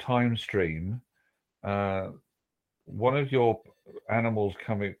down your time stream, one of your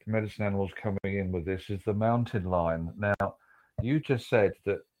medicine animals coming in with this is the mountain lion. Now, you just said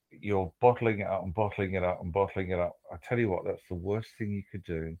that you're bottling it up and bottling it up and bottling it up. I tell you what, that's the worst thing you could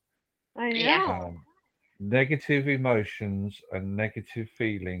do. I know. Yeah. Negative emotions and negative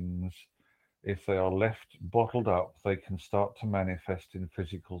feelings, if they are left bottled up, they can start to manifest in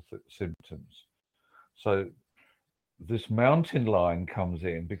physical symptoms. So this mountain lion comes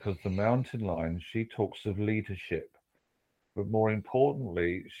in because the mountain lion, she talks of leadership. But more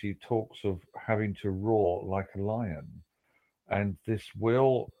importantly, she talks of having to roar like a lion. And this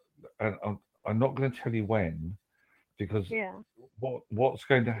will, and I'm not going to tell you when, because what's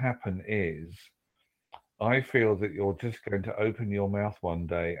going to happen is, I feel that you're just going to open your mouth one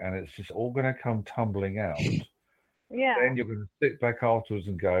day and it's just all going to come tumbling out. Yeah. Then you're going to sit back afterwards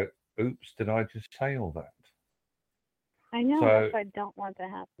and go, oops, did I just say all that? I know, So, that's what I don't want to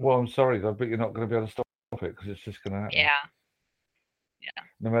happen. Well, I'm sorry, but you're not going to be able to stop it because it's just going to happen. Yeah.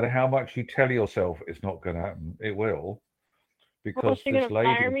 No matter how much you tell yourself it's not going to happen, it will. Because she this gonna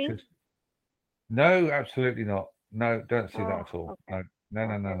lady fire me? just... No, absolutely not. No, don't see that at all. Okay.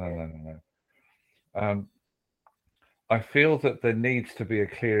 No. I feel that there needs to be a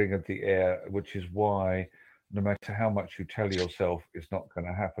clearing of the air, which is why no matter how much you tell yourself it's not going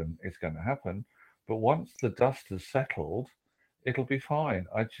to happen, it's going to happen. But once the dust has settled, it'll be fine.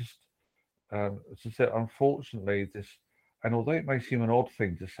 I just, as I said, unfortunately, and although it may seem an odd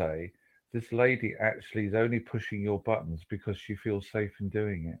thing to say, this lady actually is only pushing your buttons because she feels safe in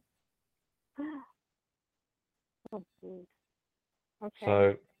doing it. Oh, okay.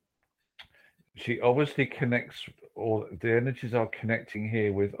 So she obviously connects, or the energies are connecting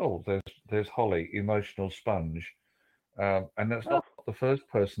here with, there's Holly, emotional sponge. And that's not the first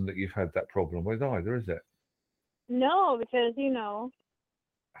person that you've had that problem with either, is it? No, because,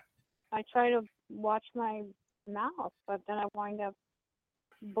 I try to watch my mouth, but then I wind up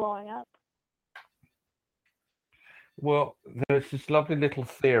blowing up. Well, there's this lovely little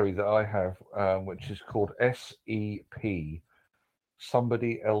theory that I have, which is called SEP,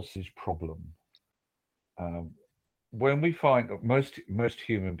 somebody else's problem. When we find most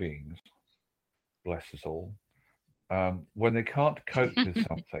human beings, bless us all, when they can't cope with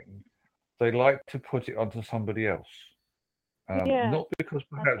something, they like to put it onto somebody else. Not because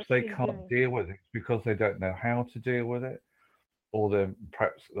perhaps they can't deal with it, it's because they don't know how to deal with it, or then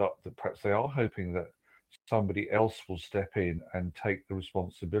perhaps they are hoping that somebody else will step in and take the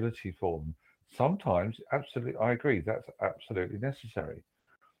responsibility for them. Sometimes, absolutely, I agree, that's absolutely necessary.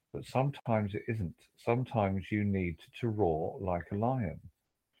 But sometimes it isn't. Sometimes you need to roar like a lion.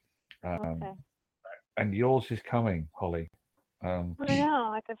 Okay. And yours is coming, Holly. I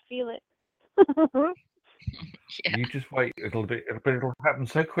know, I can feel it. Yeah. You just wait. It'll happen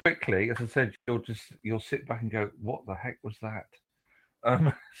so quickly. As I said, you'll sit back and go, "What the heck was that?"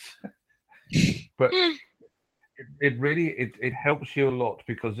 But it really helps you a lot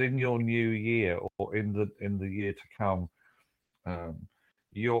because in your new year or in the year to come,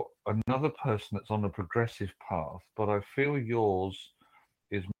 you're another person that's on a progressive path. But I feel yours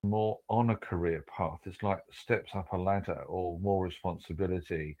is more on a career path. It's like steps up a ladder or more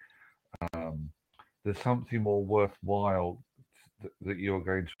responsibility. There's something more worthwhile that you're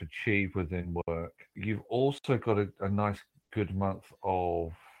going to achieve within work. You've also got a nice, good month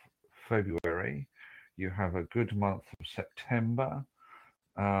of February. you have a good month of September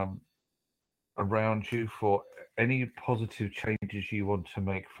around you for any positive changes you want to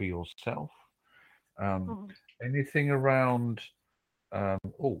make for yourself. Anything around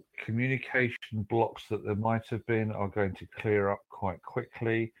communication blocks that there might have been are going to clear up quite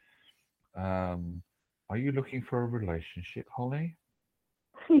quickly. Are you looking for a relationship, Holly?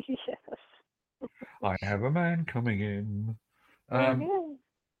 Yes. I have a man coming in.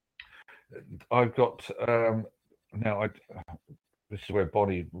 I've got now. This is where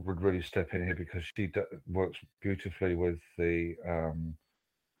Bonnie would really step in here because she works beautifully with the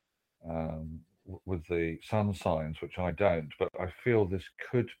sun signs, which I don't. But I feel this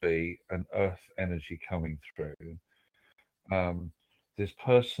could be an earth energy coming through. This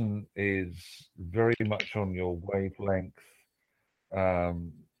person is very much on your wavelength. I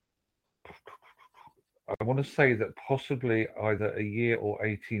want to say that possibly either a year or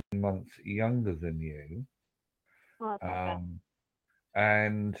 18 months younger than you.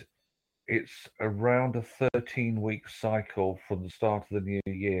 And it's around a 13-week cycle from the start of the new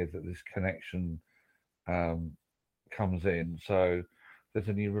year that this connection comes in. So there's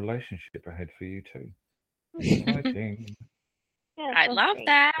a new relationship ahead for you too. Exciting. Yeah, I love great.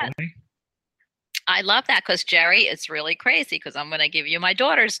 that. Bonnie? I love that because, Jerry, it's really crazy because I'm going to give you my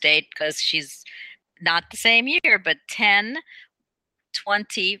daughter's date because she's not the same year, but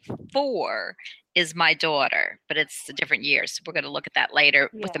 10/24 is my daughter, but it's a different year. So we're going to look at that later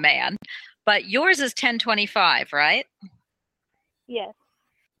with the man. But yours is 10/25, right? Yes.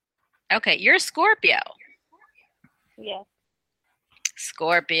 Okay, you're a Scorpio. Yes.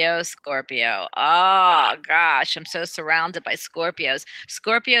 Scorpio. Oh gosh, I'm so surrounded by Scorpios.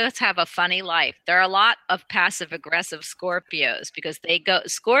 Scorpios have a funny life. There are a lot of passive aggressive Scorpios because they go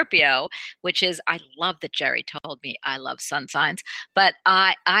Scorpio, which is, I love that Jerry told me I love sun signs, but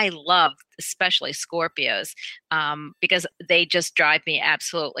I love especially Scorpios because they just drive me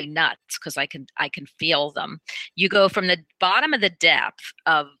absolutely nuts because I can feel them. You go from the bottom of the depth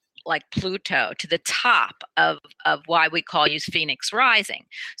of like Pluto to the top of why we call you Phoenix rising.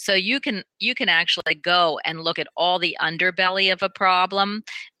 So you can actually go and look at all the underbelly of a problem,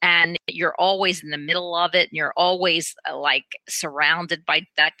 and you're always in the middle of it, and you're always like surrounded by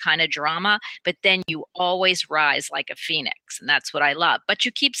that kind of drama, but then you always rise like a phoenix, and that's what I love. But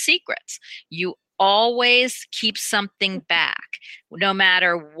you keep secrets. You always keep something back. No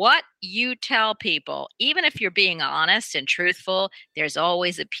matter what you tell people, even if you're being honest and truthful, there's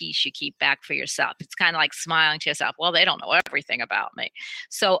always a piece you keep back for yourself. It's kind of like smiling to yourself. Well, they don't know everything about me.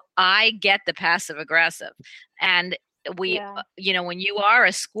 So I get the passive aggressive. And when you are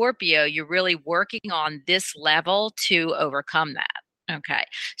a Scorpio, you're really working on this level to overcome that. Okay.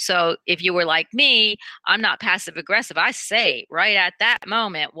 So if you were like me, I'm not passive aggressive. I say right at that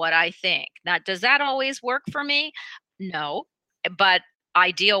moment what I think. Now, does that always work for me? No, but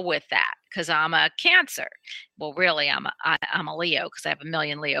I deal with that because I'm a Cancer. Well, really, I'm a Leo because I have a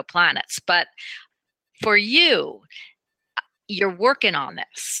million Leo planets. But for you, you're working on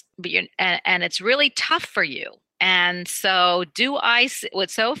this, and it's really tough for you. And so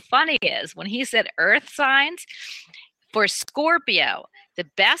what's so funny is when he said earth signs, for Scorpio, the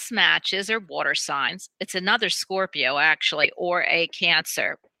best matches are water signs. It's another Scorpio, actually, or a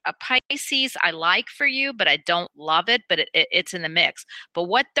Cancer. A Pisces, I like for you, but I don't love it, but it's in the mix. But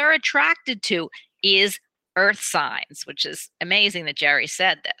what they're attracted to is earth signs, which is amazing that Jerry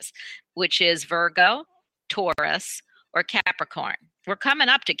said this, which is Virgo, Taurus, or Capricorn. We're coming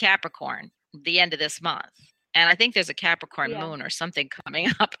up to Capricorn the end of this month. And I think there's a Capricorn moon or something coming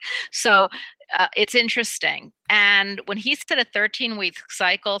up. So it's interesting. And when he said a 13-week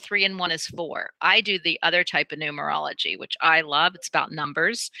cycle, 3 and 1 is 4. I do the other type of numerology, which I love. It's about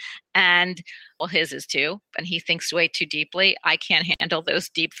numbers. And well, his is too. And he thinks way too deeply. I can't handle those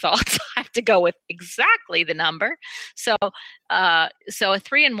deep thoughts. I have to go with exactly the number. So a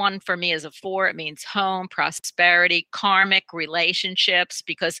 3 and 1 for me is a 4. It means home, prosperity, karmic relationships,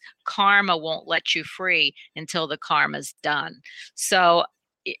 because karma won't let you free until the karma's done. So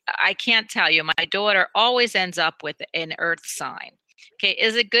I can't tell you. My daughter always ends up with an earth sign. Okay,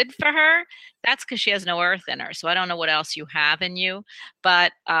 is it good for her? That's because she has no earth in her. So I don't know what else you have in you.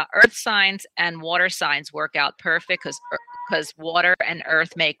 But earth signs and water signs work out perfect because water and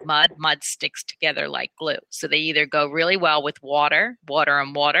earth make mud. Mud sticks together like glue. So they either go really well with water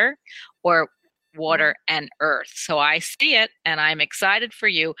and water, or water and earth. So I see it, and I'm excited for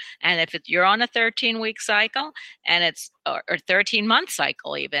you. And if you're on a 13-week cycle, and it's or 13-month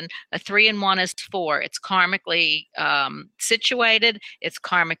cycle, even a 3 and 1 is 4. It's karmically situated. It's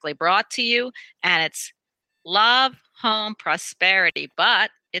karmically brought to you, and it's love, home, prosperity.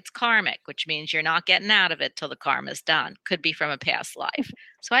 But it's karmic, which means you're not getting out of it till the karma's done. Could be from a past life.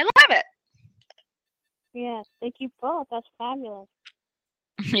 So I love it. Yeah, thank you both. That's fabulous.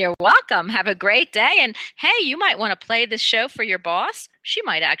 You're welcome. Have a great day. And hey, you might want to play this show for your boss. She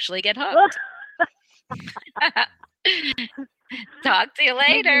might actually get hooked. Talk to you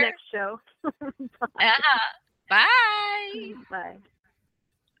Maybe later. next show. Bye. Bye.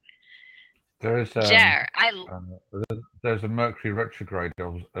 There's there's a Mercury retrograde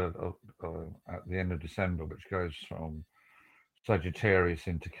at the end of December, which goes from Sagittarius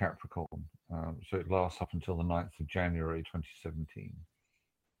into Capricorn. So it lasts up until the 9th of January 2017.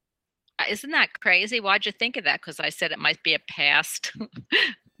 Isn't that crazy? Why'd you think of that? Because I said it might be a past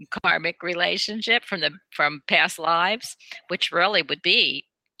karmic relationship from past lives, which really would be,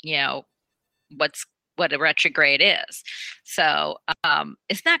 what a retrograde is. So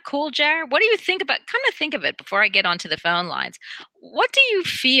isn't that cool, Jared? What do you think about, come to think of it, before I get onto the phone lines, what do you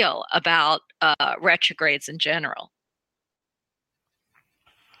feel about retrogrades in general?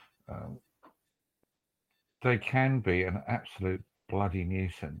 They can be an absolute bloody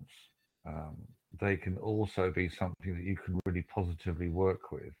nuisance. They can also be something that you can really positively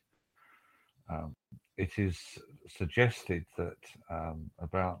work with. It is suggested that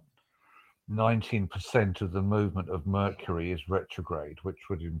about 19% of the movement of Mercury is retrograde, which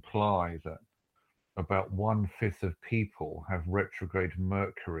would imply that about 1/5 of people have retrograde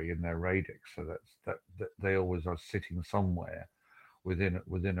Mercury in their radix. So that they always are sitting somewhere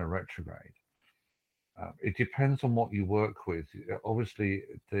within a retrograde. It depends on what you work with. Obviously,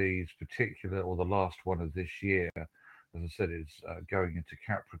 these particular, or the last one of this year, as I said, is going into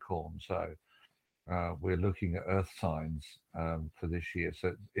Capricorn. So we're looking at earth signs for this year.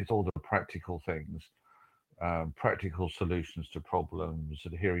 So it's all the practical things, practical solutions to problems,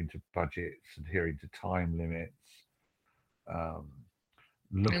 adhering to budgets, adhering to time limits.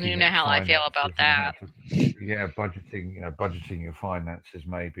 You know how I feel about that. Budgeting your finances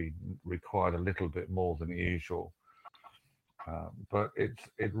may be required a little bit more than usual. But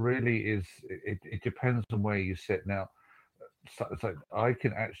it really is, it depends on where you sit. Now, so I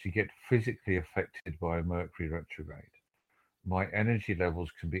can actually get physically affected by a Mercury retrograde. My energy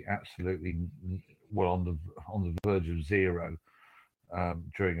levels can be absolutely on the verge of zero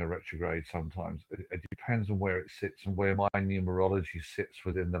during a retrograde. Sometimes it depends on where it sits and where my numerology sits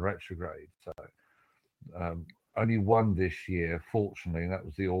within the retrograde. So only one this year, fortunately, and that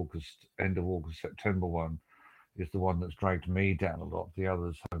was the end of August, September one, is the one that's dragged me down a lot. The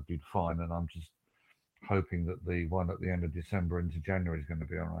others have been fine, and I'm just hoping that the one at the end of December into January is going to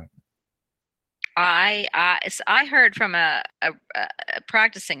be all right. I heard from a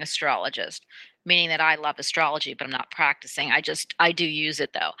practicing astrologist, meaning that I love astrology, but I'm not practicing. I do use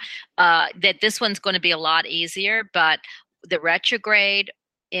it though. That this one's going to be a lot easier, but the retrograde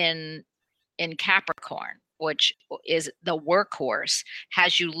in Capricorn, which is the workhorse,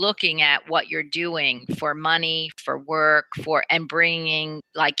 has you looking at what you're doing for money, for work, and bringing,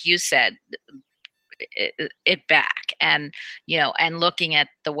 like you said, it back, and and looking at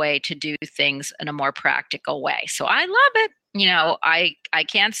the way to do things in a more practical way. So I love it. I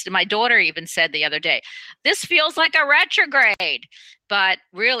can't. My daughter even said the other day, this feels like a retrograde, but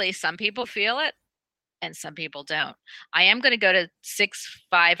really some people feel it and some people don't. I am going to go to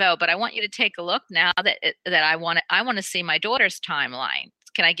 650, but I want you to take a look now that I want to see my daughter's timeline.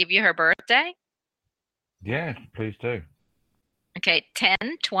 Can I give you her birthday? Yeah, please do. Okay,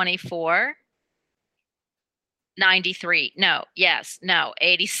 10/24. 93. No,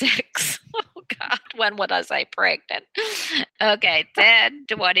 86. Oh God, when was I pregnant? Okay,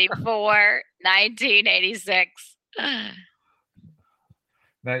 10/24, 1986.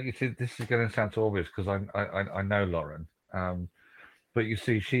 Now, you see, this is going to sound so obvious because I know Lauren, but you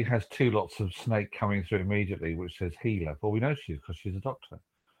see, she has two lots of snake coming through immediately, which says healer. Well, we know she is because she's a doctor.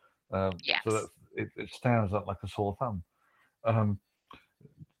 Yes. So it stands up like a sore thumb.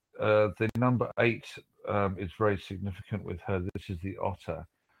 The number 8 is very significant with her. This is the otter.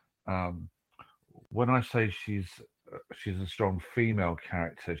 When I say she's a strong female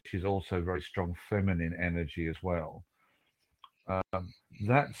character, she's also very strong feminine energy as well.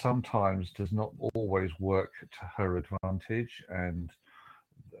 That sometimes does not always work to her advantage, and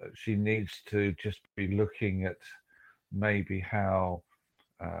she needs to just be looking at maybe how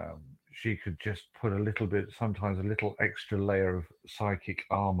she could just put sometimes a little extra layer of psychic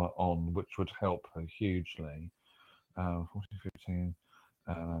armor on, which would help her hugely. 14, 15,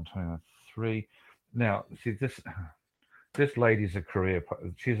 23. Now, see, this lady's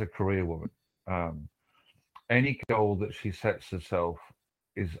she's a career woman. Any goal that she sets herself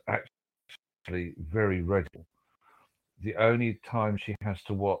is actually very ready. The only time she has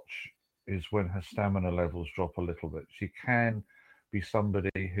to watch is when her stamina levels drop a little bit. She can be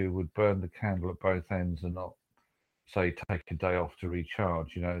somebody who would burn the candle at both ends and not, say, take a day off to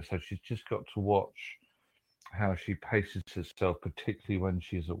recharge, So she's just got to watch how she paces herself, particularly when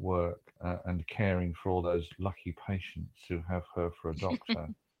she's at work and caring for all those lucky patients who have her for a doctor.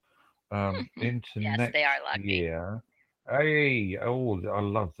 Into Yes, next they are lucky. year. Hey, oh, I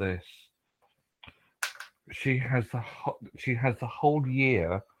love this. She has the whole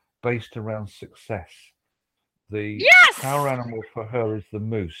year based around success. The Yes! power animal for her is the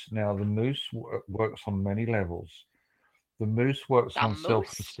moose. Now, the moose works on many levels. The moose works The on moose?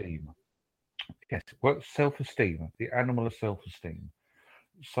 self-esteem. Yes, it works self-esteem, the animal of self-esteem.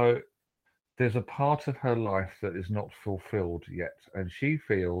 So there's a part of her life that is not fulfilled yet, and she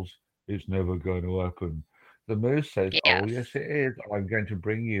feels it's never going to happen. The moose says, oh, Yes. yes, it is. I'm going to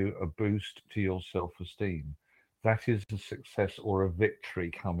bring you a boost to your self-esteem. That is a success or a victory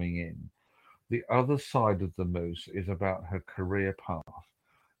coming in. The other side of the moose is about her career path.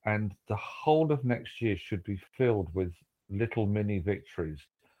 And the whole of next year should be filled with little mini victories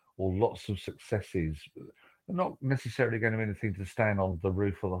or lots of successes. They're not necessarily going to be anything to stand on the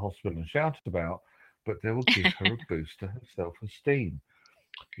roof of the hospital and shout about, but they will give her a boost to her self-esteem.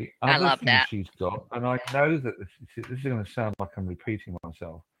 The I other love thing that. she's got, and I know that this is going to sound like I'm repeating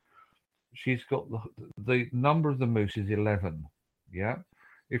myself, she's got the number of the moose is 11. Yeah.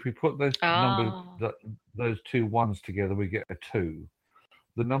 If we put those those two ones together, we get a 2.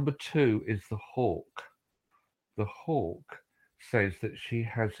 The number 2 is the hawk. The hawk says that she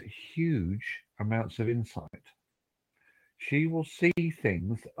has huge amounts of insight. She will see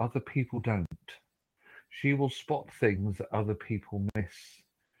things that other people don't. She will spot things that other people miss.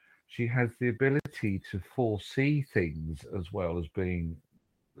 She has the ability to foresee things as well as being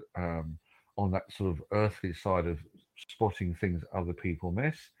on that sort of earthly side of spotting things other people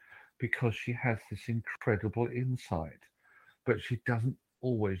miss, because she has this incredible insight, but she doesn't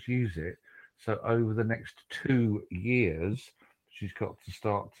always use it. So over the next 2 years, she's got to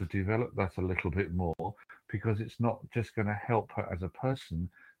start to develop that a little bit more, because it's not just going to help her as a person,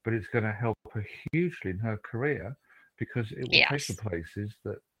 but it's going to help her hugely in her career, because it will take her places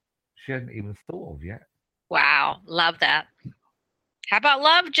that she hadn't even thought of yet. Wow, love that. How about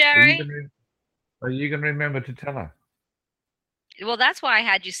love, Jerry? Are you going to remember to tell her? Well, that's why I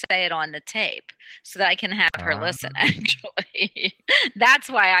had you say it on the tape, so that I can have her listen, actually. That's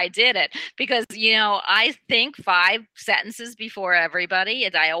why I did it, because, I think 5 sentences before everybody,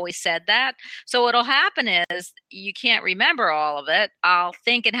 and I always said that. So what'll happen is you can't remember all of it. I'll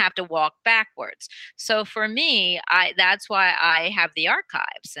think and have to walk backwards. So for me, that's why I have the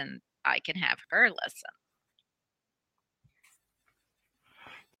archives, and I can have her listen.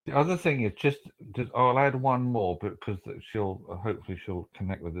 The other thing is I'll add one more, because hopefully she'll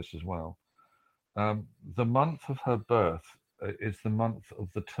connect with this as well. The month of her birth is the month of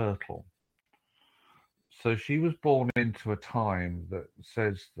the turtle. So she was born into a time that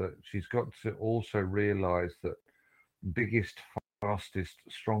says that she's got to also realize that biggest, fastest,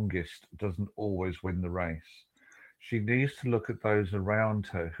 strongest doesn't always win the race. She needs to look at those around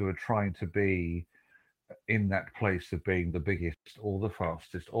her who are trying to be in that place of being the biggest or the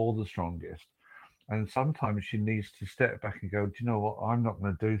fastest or the strongest. And sometimes she needs to step back and go, do you know what? I'm not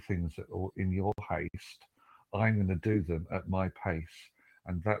going to do things in your haste. I'm going to do them at my pace.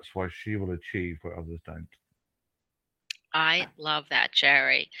 And that's why she will achieve what others don't. I love that,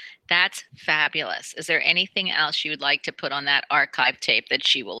 Jerry. That's fabulous. Is there anything else you would like to put on that archive tape that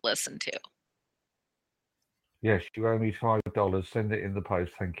she will listen to? Yes, you owe me $5. Send it in the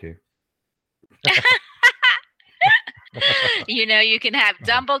post. Thank you. You can have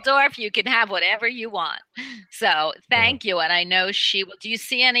Dumbledore, you can have whatever you want. So thank you. And I know she will. Do you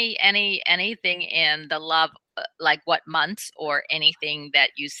see anything in the love, like what months or anything that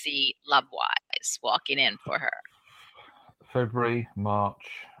you see love-wise walking in for her? February, March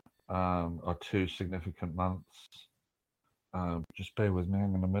are 2 significant months. Just bear with me.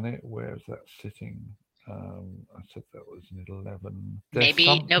 Hang on a minute. Where is that sitting? I said that was in 11.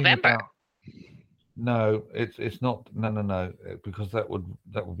 Maybe November. No, it's not. No, because that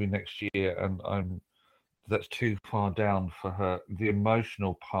would be next year, and that's too far down for her. The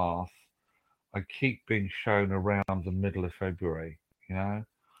emotional path, I keep being shown around the middle of February.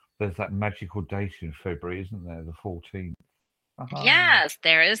 There's that magical date in February, isn't there? The 14th. Yes,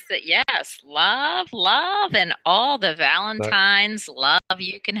 there is love, and all the Valentine's love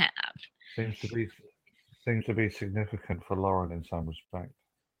you can have. Seems to be significant for Lauren in some respect.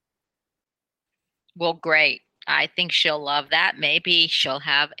 Well, great. I think she'll love that. Maybe she'll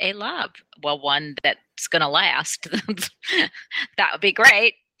have a love. Well, one that that's going to last. That would be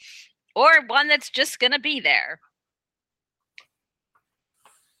great. Or one that's just going to be there.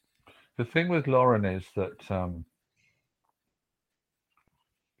 The thing with Lauren is that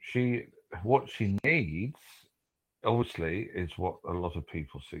what she needs, obviously, is what a lot of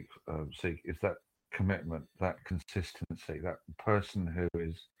people seek is that commitment, that consistency, that person who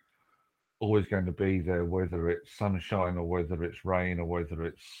is always going to be there, whether it's sunshine or whether it's rain or whether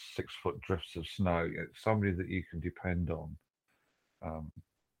it's 6-foot drifts of snow. It's somebody that you can depend on.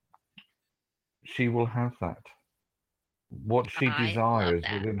 She will have that. What she desires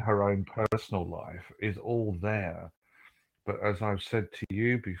within her own personal life is all there. But as I've said to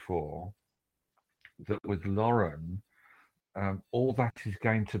you before, that with Lauren, all that is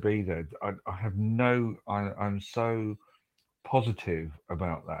going to be there. I'm so positive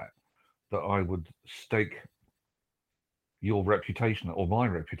about that I would stake your reputation or my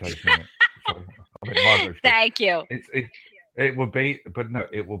reputation on it. Sorry, I mean my reputation. Thank you. It will be, but no,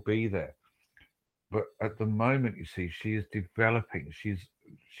 it will be there. But at the moment, you see, she is developing. She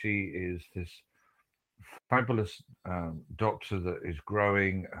is this fabulous doctor that is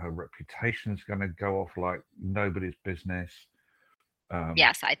growing. Her reputation is going to go off like nobody's business.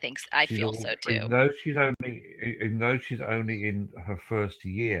 Yes, I feel so too. Even though she's only in her first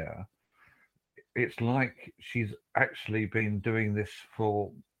year, it's like she's actually been doing this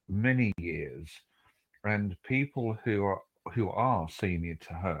for many years, and people who are senior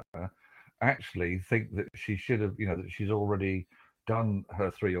to her actually think that she should have, that she's already done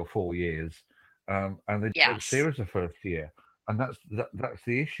her 3 or 4 years, and they don't see her as a first year, and that's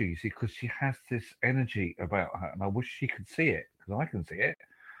the issue, you see, because she has this energy about her, and I wish she could see it because I can see it.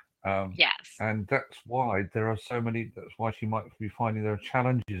 Yes, and that's why there are so many. That's why she might be finding there are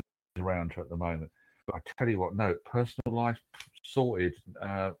challenges around her at the moment. But I tell you what, no, personal life sorted,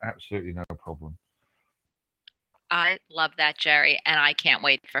 absolutely no problem. I love that, Jerry, and I can't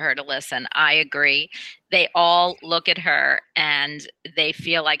wait for her to listen. I agree. They all look at her and they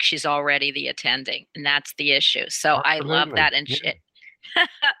feel like she's already the attending, and that's the issue. So absolutely. I love that, and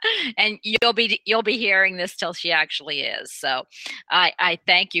and you'll be hearing this till she actually is. So I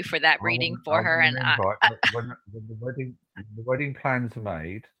thank you for that reading for her. And when the wedding plans are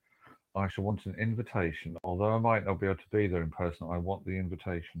made, I shall want an invitation. Although I might not be able to be there in person, I want the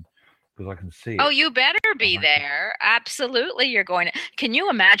invitation. Because I can see it. Oh, you better be there. Absolutely, you're going to. Can you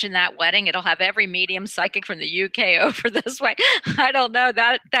imagine that wedding? It'll have every medium psychic from the UK over this way. I don't know.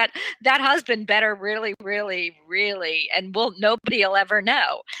 That husband better really, really, really, and nobody will ever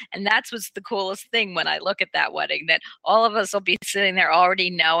know. And that's what's the coolest thing when I look at that wedding, that all of us will be sitting there already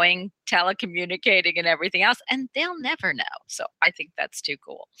knowing, telecommunicating and everything else, and they'll never know. So I think that's too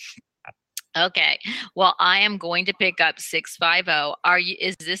cool. Okay. Well, I am going to pick up 650.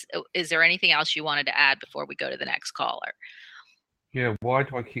 Is there anything else you wanted to add before we go to the next caller? Yeah. Why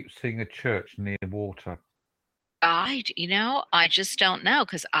do I keep seeing a church near water? I just don't know.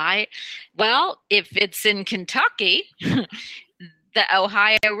 If it's in Kentucky, the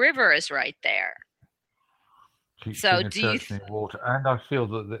Ohio River is right there. So do you near water? And I feel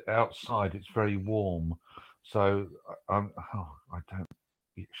that outside it's very warm. So I don't.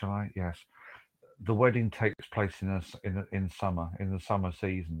 Shall I? Yes. The wedding takes place in summer, in the summer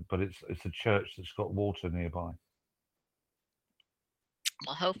season, but it's a church that's got water nearby.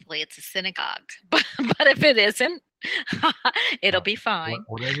 Well, hopefully it's a synagogue, but if it isn't, it'll be fine.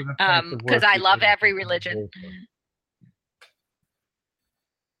 Because I love every religion.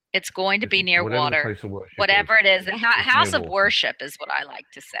 It's going to be near water. Whatever it is, the house of worship is what I like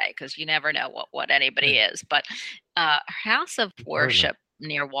to say, because you never know what anybody is. But house of worship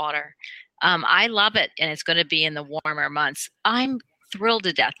near water. I love it, and it's going to be in the warmer months. I'm thrilled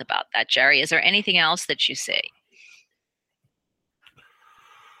to death about that, Jerry. Is there anything else that you see?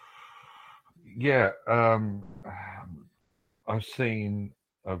 Yeah, I've seen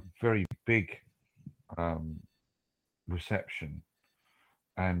a very big reception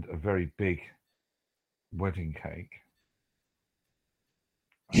and a very big wedding cake.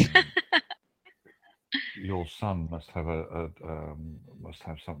 Your son must have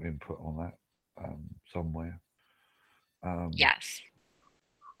some input on that somewhere. Yes.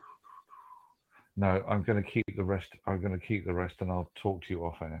 No, I'm going to keep the rest. And I'll talk to you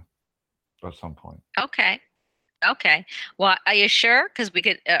off air at some point. Okay. Well, are you sure? Because we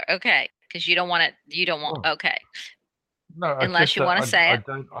could. Okay. Because you don't want it. You don't want. Oh. Okay. No. Unless you want to say it.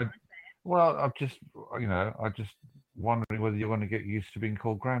 Well, I'm just wondering whether you want to get used to being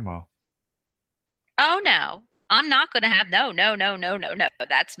called grandma. Oh, no, I'm not going to have, no.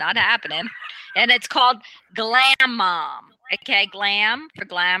 That's not happening. And it's called Glam Mom. Okay, glam for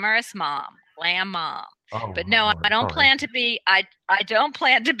glamorous mom. glam mom. Oh, But no, I don't sorry. plan to be. I don't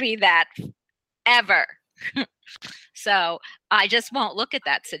plan to be that ever. So I just won't look at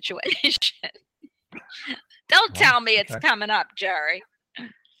that situation. Don't tell me it's okay. coming up, Jerry.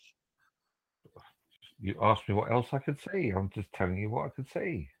 You asked me what else I could see. I'm just telling you what I could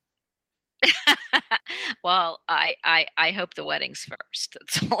see. Well, I hope the wedding's first.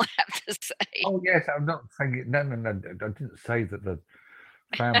 That's all I have to say. Oh yes, I'm not saying it. No. I didn't say that the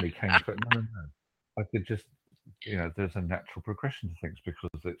family came first. No. I could just, there's a natural progression to things because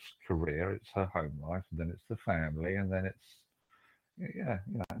it's career, it's her home life, and then it's the family, and then it's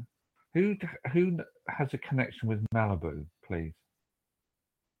Who has a connection with Malibu, please?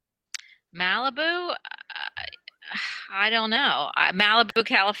 Malibu? I don't know. Malibu,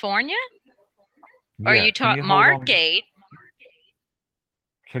 California? Or you talk Margate?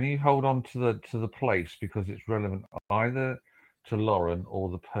 Can you hold on to the place because it's relevant either to Lauren or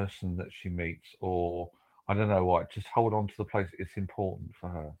the person that she meets, or I don't know what. Just hold on to the place. It's important for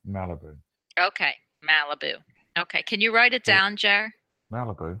her. Malibu. Okay, Malibu. Okay, can you write it down, Jer?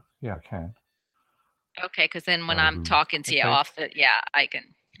 Malibu. Yeah, I can. Okay, because then when Malibu. I'm talking to you off the, I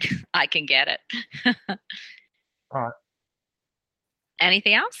can get it. All right.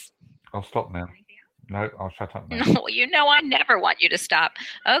 Anything else? I'll stop now. No, I'll shut up now. No, I never want you to stop.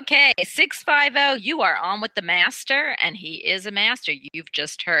 Okay, 650, you are on with the master, and he is a master. You've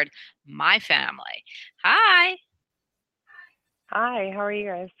just heard my family. Hi. Hi, how are you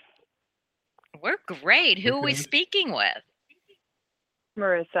guys? We're great. Who are we speaking with?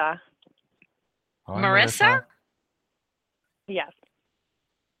 Marissa. Hi, Marissa? Yes.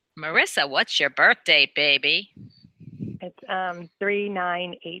 Marissa, what's your birth date, baby? It's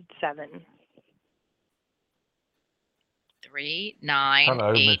 3987.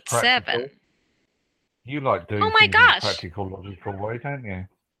 3987. You like doing things in a practical, logical way, don't you?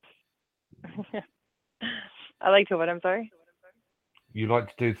 I like to what, I'm sorry? You like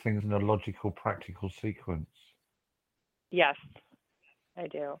to do things in a logical, practical sequence. Yes, I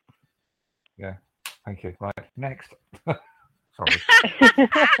do. Yeah, thank you. Right, next. Sorry.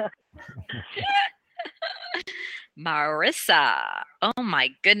 Marissa. Oh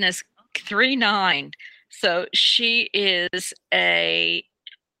my goodness. 39. So she is a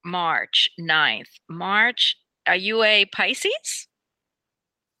March 9th. March, are you a Pisces?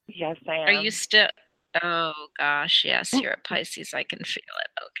 Yes, I am. Are you still? Oh gosh, yes, you're a Pisces. I can feel it.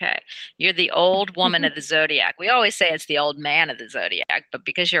 Okay. You're the old woman of the zodiac. We always say it's the old man of the zodiac, but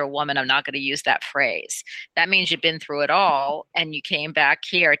because you're a woman, I'm not going to use that phrase. That means you've been through it all and you came back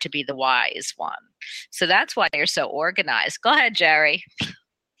here to be the wise one. So that's why you're so organized. Go ahead, Jerry.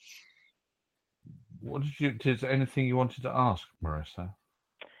 Is there anything you wanted to ask, Marissa?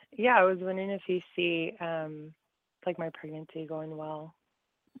 Yeah, I was wondering if you see like my pregnancy going well.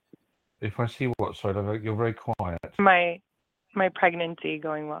 If I see what? Sorry, you're very quiet. My pregnancy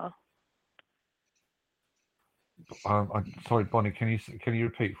going well. I'm sorry, Bonnie. Can you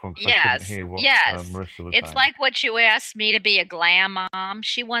repeat for me? Yes. I couldn't hear what Marissa was saying. It's like what you asked me to be a glam mom.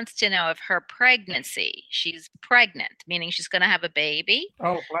 She wants to know if her pregnancy. She's pregnant, meaning she's going to have a baby.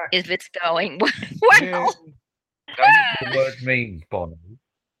 Oh, black. If it's going well. Yeah. That's what the word means, Bonnie.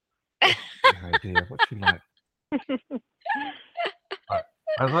 Oh dear, what's she like? Right.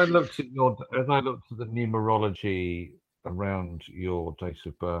 As I looked at the numerology around your date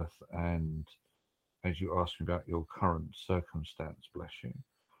of birth, and as you asked me about your current circumstance, bless you,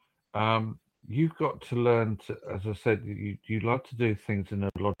 you've got to learn to, as I said, you like to do things in a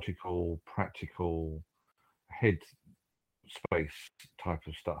logical, practical, head space type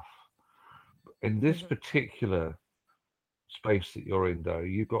of stuff. In this particular space that you're in, though,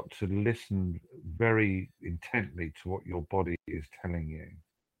 you've got to listen very intently to what your body is telling you.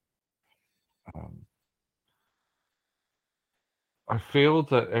 I feel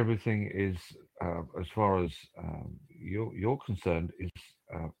that everything is, as far as you're concerned, is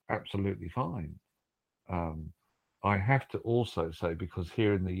absolutely fine. I have to also say, because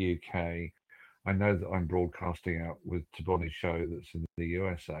here in the UK, I know that I'm broadcasting out with Bonnie's show that's in the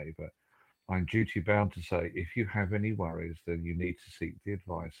USA, but I'm duty bound to say, if you have any worries, then you need to seek the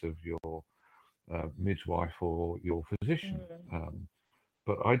advice of your midwife or your physician.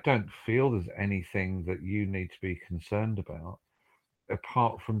 But I don't feel there's anything that you need to be concerned about,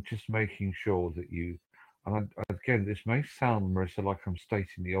 apart from just making sure that you, and again, this may sound, Marissa, like I'm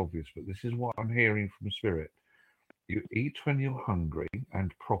stating the obvious, but this is what I'm hearing from Spirit. You eat when you're hungry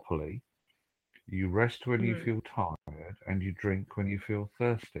and properly, you rest when you feel tired, and you drink when you feel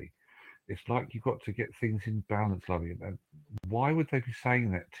thirsty. It's like you've got to get things in balance, lovey. And why would they be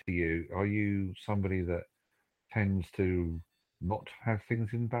saying that to you? Are you somebody that tends to not have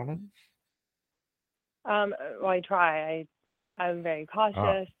things in balance? Well, I try. I'm very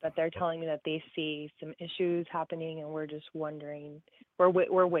cautious, but they're telling me that they see some issues happening, and we're just wondering.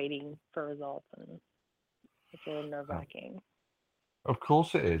 We're waiting for results, and it's a little nerve-wracking. Of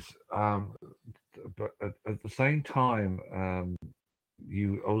course it is. But at the same time,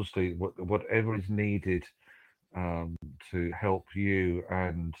 you obviously whatever is needed to help you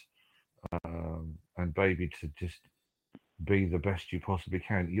and baby to just be the best you possibly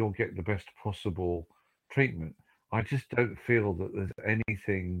can, you'll get the best possible treatment. I just don't feel that there's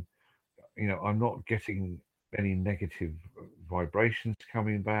anything, I'm not getting any negative vibrations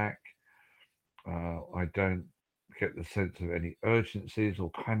coming back. I don't get the sense of any urgencies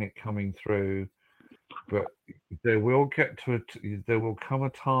or panic coming through, but there will come a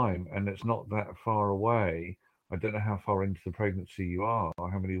time, and it's not that far away. I don't know how far into the pregnancy you are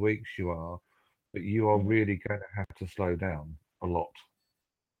or how many weeks you are, but you are really going to have to slow down a lot.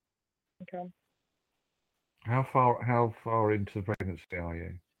 Okay. How far into the pregnancy are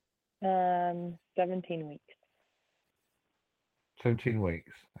you? 17 weeks. 17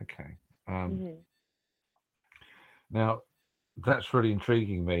 weeks. Okay. Now, that's really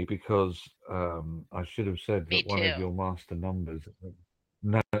intriguing me because I should have said that one of your master numbers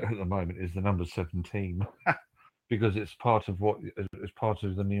at the moment is the number 17 because it's part of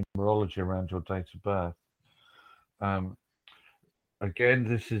the numerology around your date of birth. Again,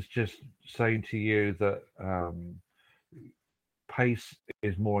 this is just saying to you that pace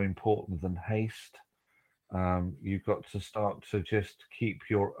is more important than haste. You've got to start to just keep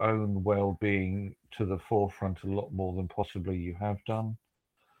your own well-being to the forefront a lot more than possibly you have done.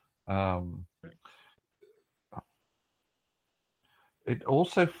 It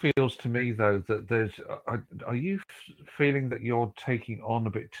also feels to me, though, that there's... Are you feeling that you're taking on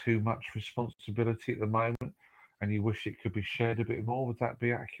a bit too much responsibility at the moment and you wish it could be shared a bit more? Would that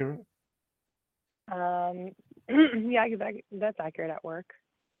be accurate? Yeah, that's accurate at work.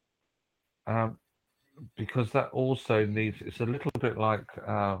 Because that also needs... It's a little bit like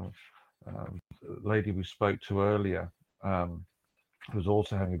the lady we spoke to earlier, who was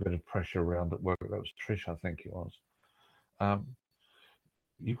also having a bit of pressure around at work. That was Trish, I think it was.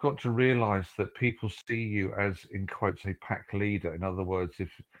 You've got to realize that people see you as, in quotes, a pack leader. In other words,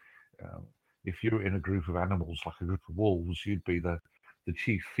 if you're in a group of animals, like a group of wolves, you'd be the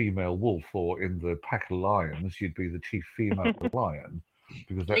chief female wolf, or in the pack of lions, you'd be the chief female lion,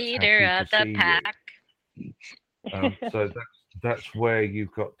 because that's leader how of people the see pack. you. So that's where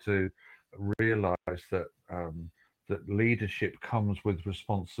you've got to realize that that leadership comes with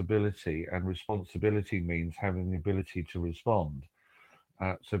responsibility, and responsibility means having the ability to respond.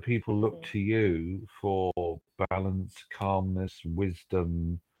 So people look to you for balance, calmness,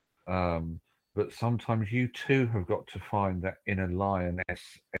 wisdom, but sometimes you too have got to find that inner lioness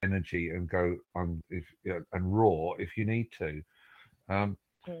energy and go on and roar if you need to.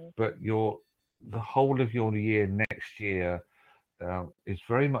 But the whole of your year next year is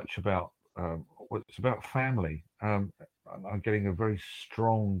very much about it's about family. I'm getting a very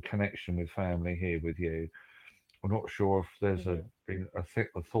strong connection with family here with you. I'm not sure if there's been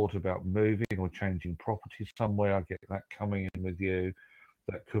a thought about moving or changing property somewhere. I get that coming in with you.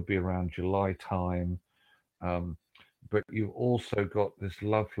 That could be around July time. But you've also got this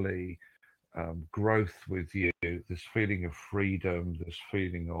lovely growth with you, this feeling of freedom, this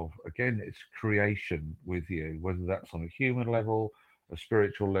feeling of, again, it's creation with you, whether that's on a human level, a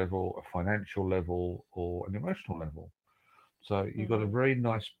spiritual level, a financial level, or an emotional level. So you've got a very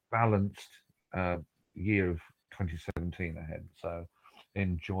nice balanced year of 2017 ahead, so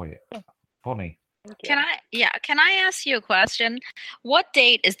enjoy it. Bonnie, can I ask you a question? What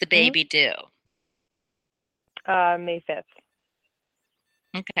date is the baby due? May 5th.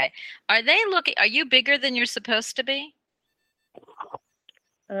 Okay. Are you bigger than you're supposed to be?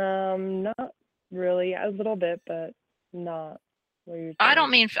 Not really. A little bit, but not where you're I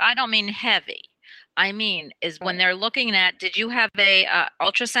don't mean heavy. I mean, is when they're looking at, did you have a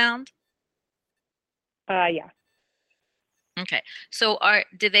ultrasound? Yeah. Okay. So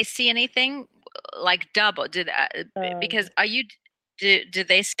did they see anything like double? Because did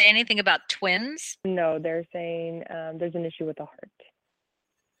they say anything about twins? No, they're saying there's an issue with the heart.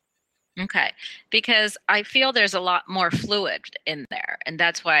 Okay. Because I feel there's a lot more fluid in there, and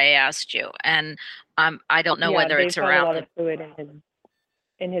that's why I asked you. And I don't know whether it's around a lot of fluid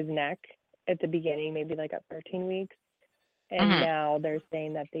in his neck at the beginning, maybe like at 13 weeks. And now they're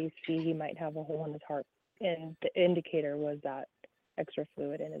saying that they see he might have a hole in his heart. And the indicator was that extra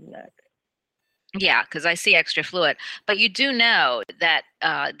fluid in his neck. Yeah, because I see extra fluid. But you do know that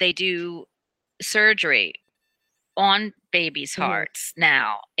they do surgery on babies' hearts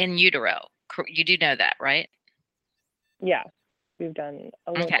now in utero, You do know that, right? Yeah, we've done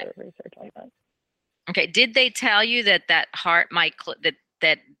a little Okay. bit of research on that. Okay. Did they tell you that heart might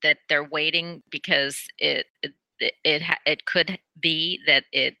that they're waiting because it could be that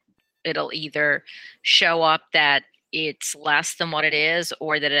it'll either show up that it's less than what it is,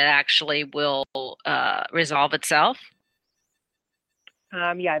 or that it actually will resolve itself?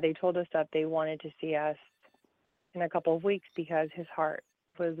 Yeah, they told us that they wanted to see us in a couple of weeks because his heart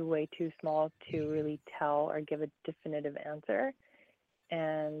was way too small to really tell or give a definitive answer.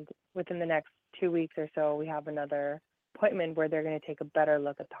 And within the next 2 weeks or so, we have another appointment where they're going to take a better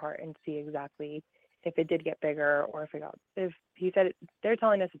look at the heart and see exactly if it did get bigger, or if he said they're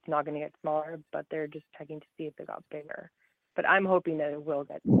telling us it's not going to get smaller, but they're just checking to see if it got bigger. But I'm hoping that it will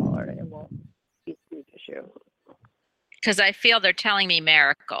get smaller and it won't be a huge issue. Because I feel they're telling me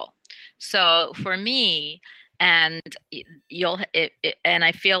miracle. So for me, and and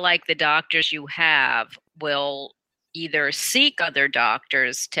I feel like the doctors you have will either seek other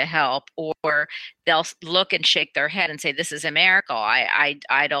doctors to help, or they'll look and shake their head and say, "This is a miracle. I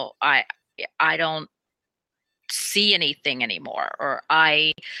don't see anything anymore," or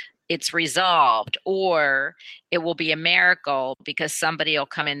it's resolved, or it will be a miracle because somebody will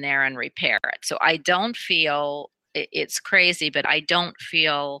come in there and repair it. So I don't feel it's crazy, but I don't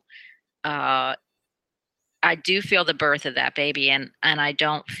feel I do feel the birth of that baby, and I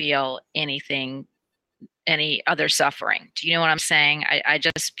don't feel any other suffering. Do you know what I'm saying? I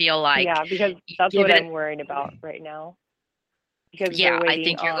just feel like, yeah, because that's what I'm worried about right now. Because yeah, we're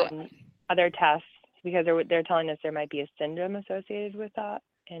waiting I think on other tests, because they're telling us there might be a syndrome associated with that,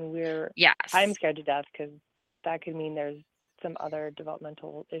 and yes. I'm scared to death because that could mean there's some other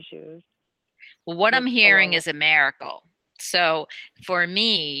developmental issues. Well, what I'm hearing is a miracle. So for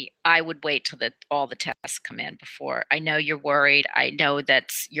me, I would wait till all the tests come in before. I know you're worried. I know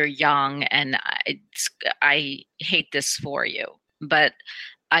that you're young, and I hate this for you, but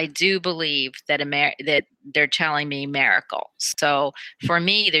I do believe that that they're telling me miracle. So for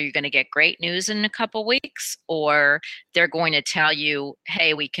me, either you're going to get great news in a couple weeks, or they're going to tell you,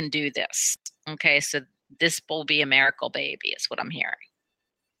 "Hey, we can do this." Okay, so this will be a miracle baby, is what I'm hearing.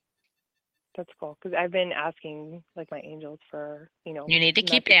 That's cool, because I've been asking like my angels for, you need to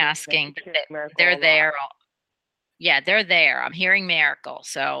keep asking, but they're there. Yeah, they're there. I'm hearing miracle.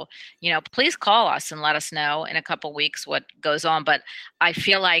 So, please call us and let us know in a couple weeks what goes on. But I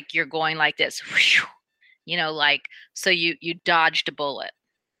feel like you're going like this, so you dodged a bullet.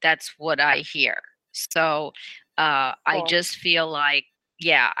 That's what I hear. So cool. I just feel like,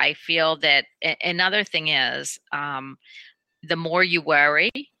 yeah, I feel that another thing is the more you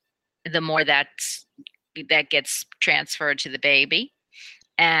worry, the more that gets transferred to the baby,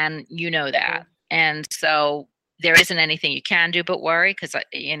 and that. And so there isn't anything you can do but worry, because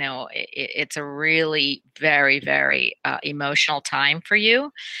it's a really very, very emotional time for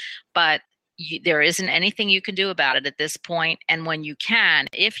you, but there isn't anything you can do about it at this point. And when you can,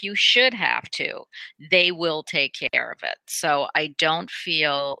 if you should have to, they will take care of it. So I don't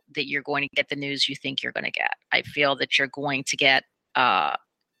feel that you're going to get the news you think you're going to get. I feel that you're going to get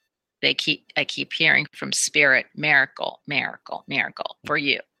I keep hearing from Spirit, miracle, miracle, miracle for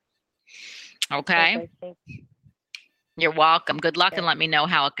you. Okay? You're welcome. Good luck, and let me know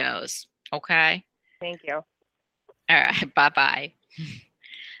how it goes. Okay? Thank you. All right. Bye-bye.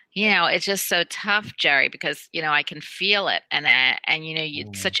 It's just so tough, Jerry, because, I can feel it. And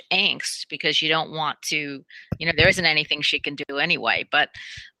it's such angst because you don't want to, there isn't anything she can do anyway. But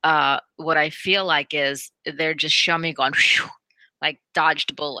what I feel like is they're just showing me going, whew, like dodged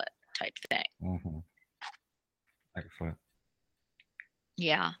a bullet type thing. Mm-hmm. Excellent.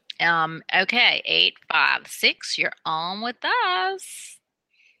 Yeah. Okay. 856, you're on with us.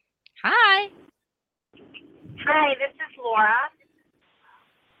 Hi. Hi, this is Laura.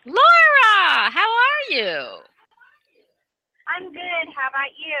 Laura, how are you? I'm good. How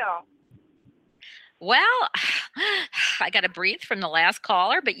about you? Well, I got to breathe from the last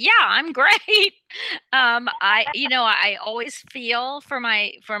caller, but yeah, I'm great. I always feel for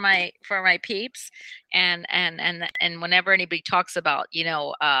my peeps, and whenever anybody talks about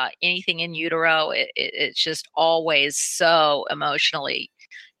anything in utero, it's just always so emotionally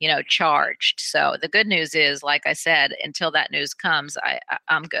charged. So the good news is, like I said, until that news comes,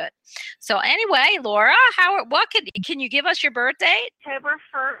 I'm good. So anyway, Laura, can you give us your birth date? October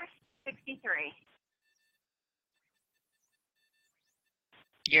 1st, 63.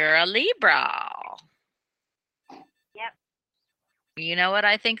 You're a Libra. Yep. You know what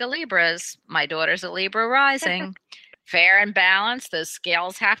I think of Libras? My daughter's a Libra rising. fair and balanced. Those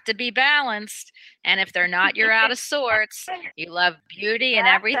scales have to be balanced. And if they're not, you're out of sorts. You love beauty and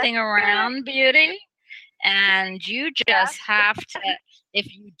everything around beauty. And you just have to,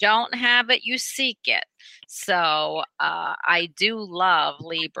 if you don't have it, you seek it. So I do love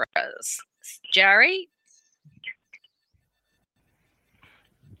Libras. Jerry?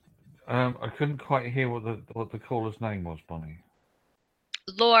 I couldn't quite hear what the caller's name was, Bonnie.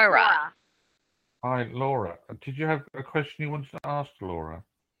 Laura. Hi, Laura. Did you have a question you wanted to ask, Laura?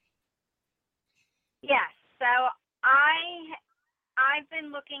 Yes. So I've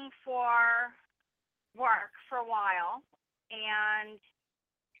been looking for work for a while, and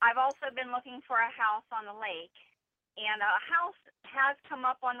I've also been looking for a house on the lake. And a house has come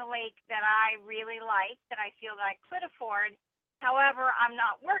up on the lake that I really like, that I feel that I could afford. However, I'm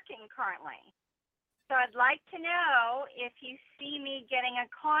not working currently. So I'd like to know if you see me getting a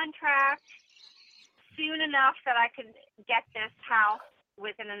contract soon enough that I could get this house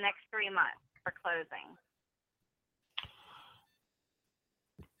within the next 3 months for closing.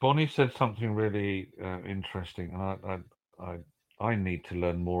 Bonnie said something really interesting, and I need to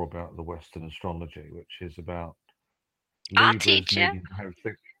learn more about the Western astrology, which is about I'll Libras teach you. needing to have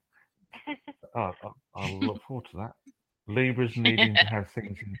things. I'll look forward to that. Libras needing to have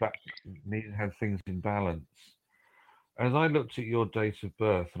things in balance. As I looked at your date of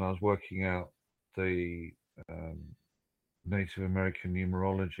birth and I was working out the Native American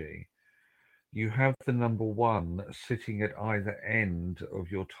numerology, you have the number 1 sitting at either end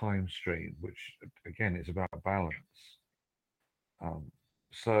of your time stream, which again is about balance.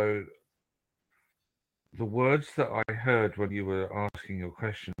 So the words that I heard when you were asking your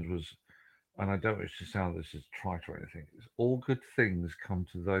questions was, and I don't wish to sound this as trite or anything, it's all good things come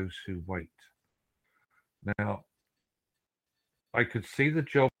to those who wait. Now, I could see the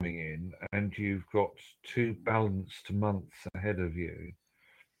job coming in, and you've got 2 balanced months ahead of you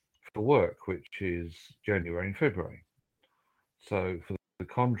for work, which is January and February. So for the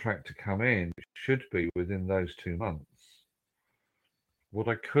contract to come in, it should be within those 2 months. What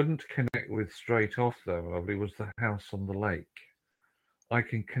I couldn't connect with straight off, though, lovely, was the house on the lake. I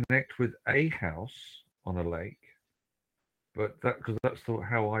can connect with a house on a lake, but because that's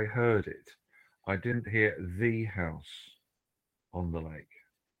how I heard it. I didn't hear the house on the lake.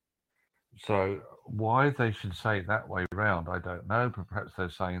 So why they should say it that way round, I don't know. But perhaps they're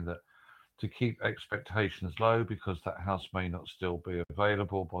saying that to keep expectations low because that house may not still be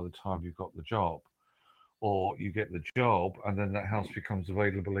available by the time you've got the job, or you get the job and then that house becomes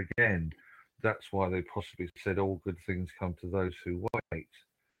available again. That's why they possibly said all good things come to those who wait.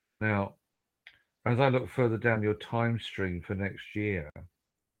 Now, as I look further down your time stream for next year,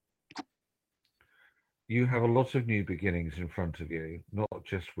 you have a lot of new beginnings in front of you, not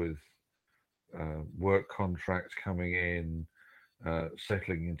just with work contracts coming in,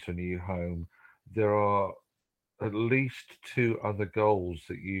 settling into a new home. There are at least 2 other goals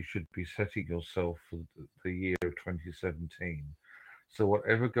that you should be setting yourself for the year of 2017. So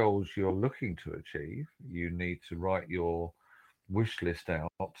whatever goals you're looking to achieve, you need to write your wish list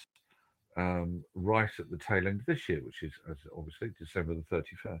out right at the tail end of this year, which is obviously December the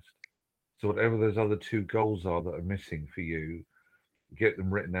 31st. So whatever those other 2 goals are that are missing for you, get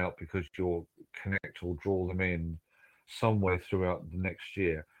them written out, because you'll connect or draw them in somewhere throughout the next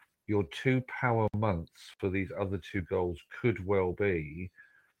year. Your 2 power months for these other 2 goals could well be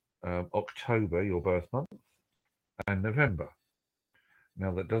October, your birth month, and November.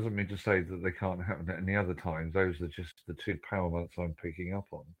 Now, that doesn't mean to say that they can't happen at any other times. Those are just the 2 power months I'm picking up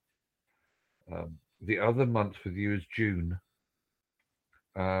on. The other month with you is June.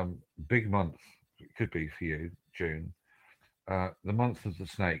 Big month, it could be for you, June. The month of the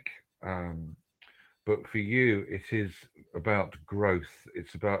snake. But for you, it is about growth.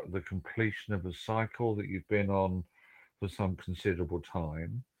 It's about the completion of a cycle that you've been on for some considerable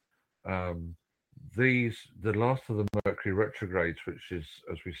time. The last of the Mercury retrogrades, which is,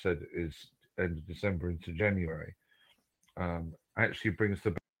 as we said, is end of December into January, actually brings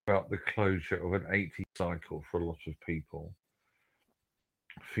about the closure of an 80 cycle for a lot of people.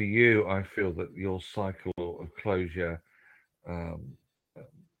 For you, I feel that your cycle of closure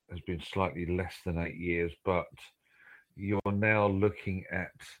has been slightly less than 8 years, but you're now looking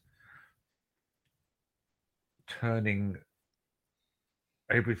at turning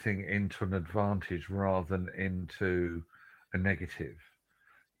everything into an advantage rather than into a negative.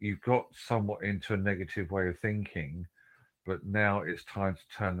 You've got somewhat into a negative way of thinking, but now it's time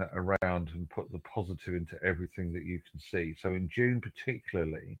to turn that around and put the positive into everything that you can see. So in June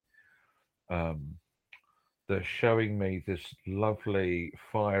particularly, they're showing me this lovely,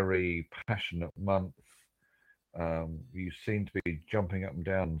 fiery, passionate month. You seem to be jumping up and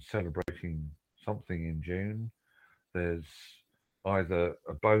down and celebrating something in June. There's either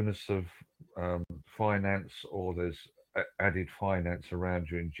a bonus of finance, or there's added finance around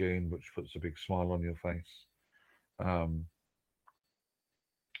you in June, which puts a big smile on your face. Um,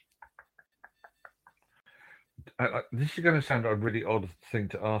 this is going to sound a really odd thing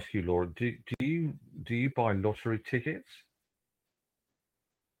to ask you, Laura. Do you buy lottery tickets?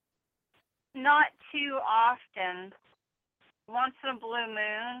 Not too often. Once in a blue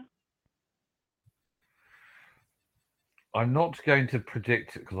moon. I'm not going to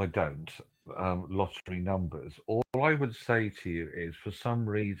predict, because I don't, lottery numbers. All I would say to you is, for some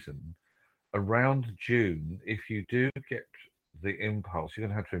reason, around June, if you do get the impulse, you're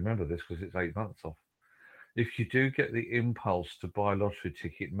going to have to remember this because it's 8 months off. If you do get the impulse to buy a lottery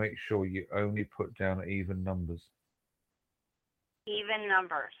ticket, make sure you only put down even numbers. Even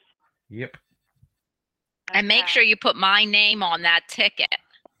numbers. Yep. And make sure you put my name on that ticket.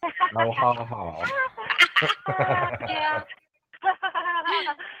 Oh, ha ha. Yeah.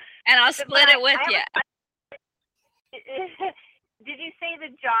 And I'll split it with you. Did you say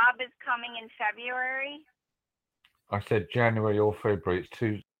the job is coming in February? I said January or February. It's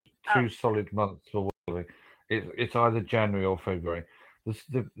two solid months for Willie. It's either January or February.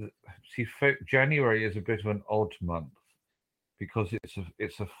 January is a bit of an odd month because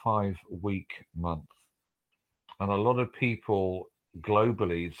it's a 5-week month, and a lot of people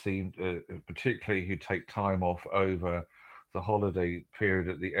globally seem, particularly who take time off over the holiday period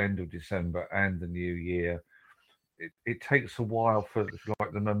at the end of December and the New Year, it takes a while for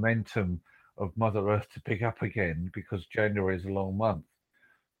like the momentum of Mother Earth to pick up again, because January is a long month.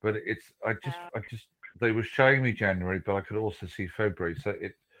 But I just they were showing me January, but I could also see February. So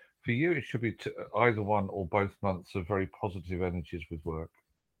for you, it should be either one or both months of very positive energies with work.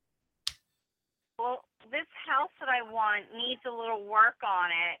 Well, this house that I want needs a little work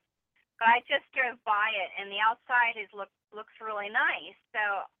on it, but I just drove by it, and the outside looks really nice.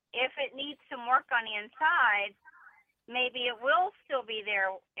 So if it needs some work on the inside, maybe it will still be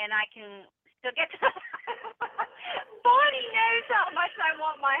there, and I can still get to Bonnie knows how much I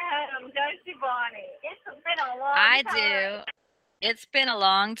want my home, don't you, Bonnie? It's been a long time. I do. It's been a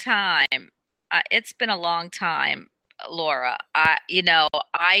long time. It's been a long time, Laura. I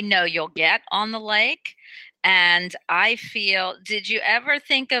know you'll get on the lake, and I feel. Did you ever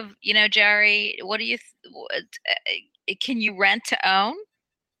think of, Jerry? What do you? Can you rent to own?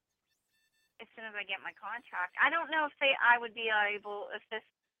 As soon as I get my contract, I don't know if I would be able if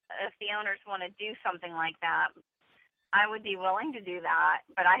the owners want to do something like that. I would be willing to do that,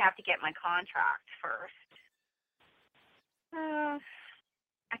 but I have to get my contract first.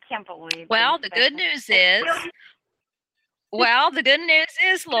 I can't believe. Well, the good news is. Well, the good news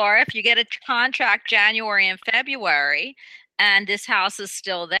is, Laura, if you get a contract January and February, and this house is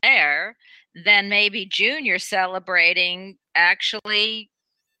still there, then maybe June you're celebrating actually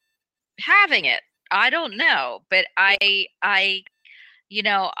having it. I don't know, but I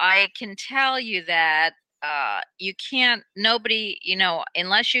can tell you that you can't. Nobody,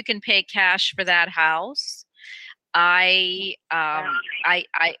 unless you can pay cash for that house. They're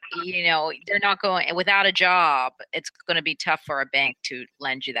not going without a job. It's going to be tough for a bank to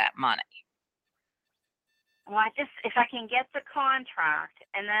lend you that money. Well, if I can get the contract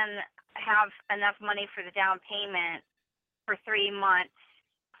and then have enough money for the down payment for 3 months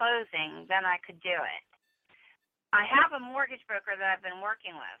closing, then I could do it. I have a mortgage broker that I've been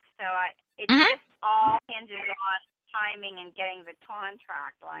working with, so it just all hinges on timing and getting the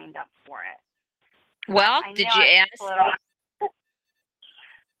contract lined up for it. Well, did you ask?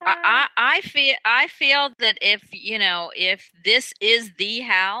 I feel that if this is the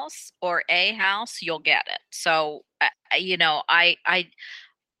house or a house, you'll get it. So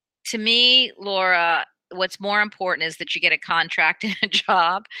to me, Laura, what's more important is that you get a contract and a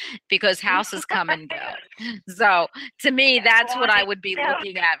job, because houses come and go. So to me, that's what I would be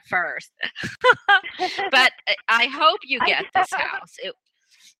looking at first. But I hope you get this house.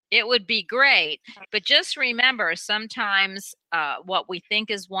 It would be great. But just remember, sometimes what we think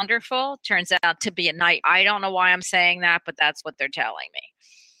is wonderful turns out to be a night. I don't know why I'm saying that, but that's what they're telling me.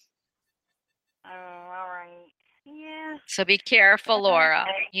 Oh, all right. Yeah. So be careful, Laura.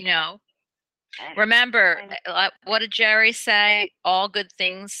 Remember, what did Jerry say? All good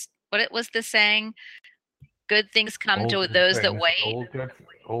things. What was the saying? Good things come to those that wait.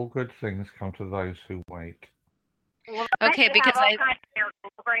 All good things come to those who wait. Well, okay, because I have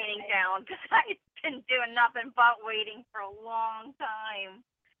writing down, because I've been doing nothing but waiting for a long time.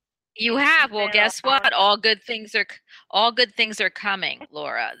 You have. Well, guess what? All good things are coming,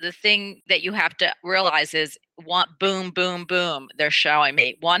 Laura. The thing that you have to realize is one boom, boom, boom. They're showing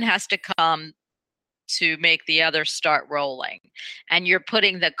me. One has to come to make the other start rolling. And you're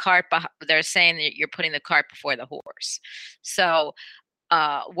putting the cart they're saying that you're putting the cart before the horse. So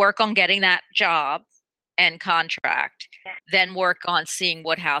work on getting that job and contract, then work on seeing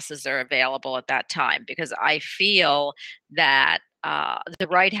what houses are available at that time, because I feel that the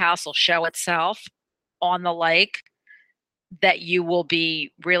right house will show itself on the lake that you will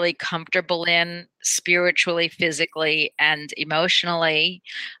be really comfortable in spiritually, physically, and emotionally.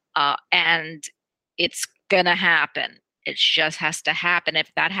 And it's going to happen. It just has to happen.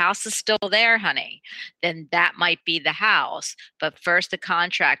 If that house is still there, honey, then that might be the house. But first, the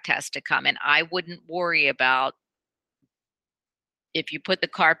contract has to come. And I wouldn't worry about if you put the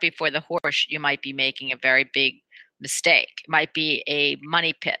cart before the horse, you might be making a very big mistake. It might be a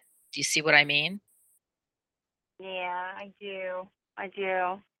money pit. Do you see what I mean? Yeah, I do. I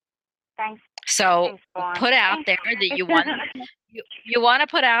do. Thanks. So Thanks, put out there that you want you want to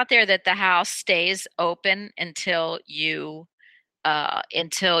put out there that the house stays open until you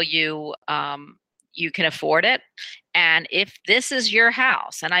you can afford it. And if this is your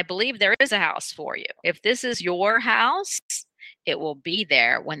house, and I believe there is a house for you, if this is your house, it will be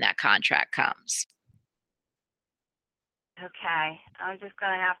there when that contract comes. Okay. I'm just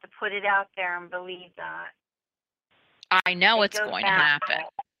going to have to put it out there and believe that. I know it's going to happen.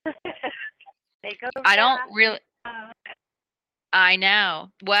 They go I don't fast. really. I know.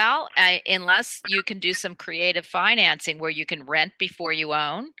 Well, unless you can do some creative financing where you can rent before you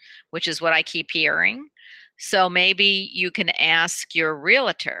own, which is what I keep hearing. So maybe you can ask your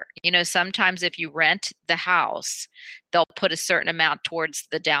realtor. You know, sometimes if you rent the house, they'll put a certain amount towards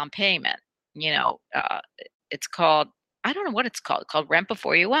the down payment. You know, it's called, I don't know what it's called rent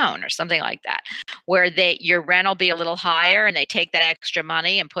before you own or something like that, where your rent will be a little higher and they take that extra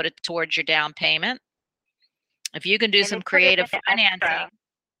money and put it towards your down payment. If you can do some creative financing,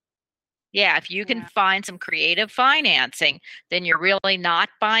 yeah, if you can find some creative financing, then you're really not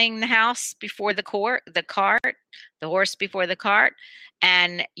buying the house before the horse before the cart.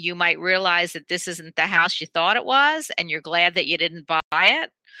 And you might realize that this isn't the house you thought it was, and you're glad that you didn't buy it,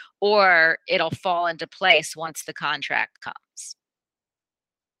 or it'll fall into place once the contract comes.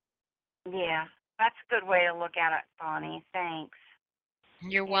 Yeah, that's a good way to look at it, Bonnie. Thanks.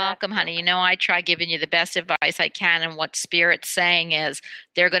 You're welcome, honey. You know, I try giving you the best advice I can. And what Spirit's saying is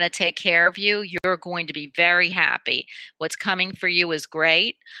they're going to take care of you. You're going to be very happy. What's coming for you is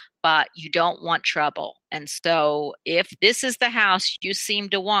great, but you don't want trouble. And so if this is the house you seem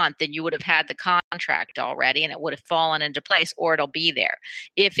to want, then you would have had the contract already and it would have fallen into place, or it'll be there.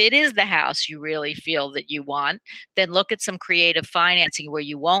 If it is the house you really feel that you want, then look at some creative financing where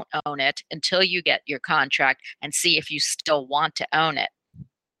you won't own it until you get your contract and see if you still want to own it.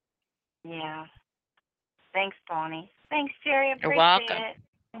 Yeah. Thanks, Bonnie. Thanks, Jerry. You're welcome. It.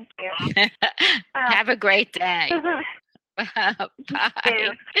 Thank you. Have a great day. Bye.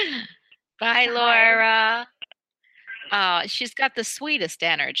 Bye, Laura. She's got the sweetest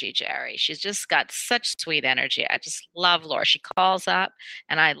energy, Jerry. She's just got such sweet energy. I just love Laura. She calls up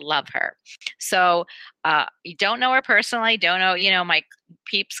and I love her. So you don't know her personally, don't know, you know, my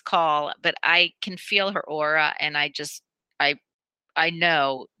peeps call, but I can feel her aura, and I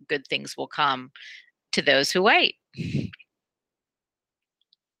know good things will come to those who wait.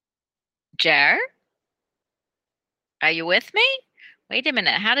 Jer, are you with me? Wait a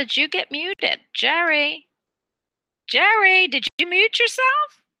minute. How did you get muted? Jerry, did you mute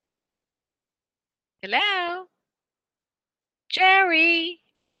yourself? Hello? Jerry?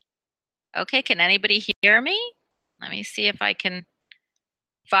 Okay, can anybody hear me? Let me see if I can.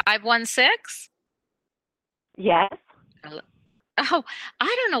 516? Yes. Oh,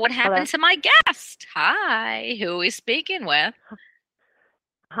 I don't know what happened to my guest. Hi, who are we speaking with?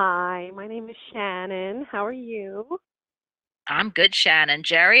 Hi, my name is Shannon. How are you? I'm good, Shannon.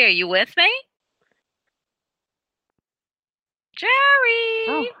 Jerry, are you with me? Jerry!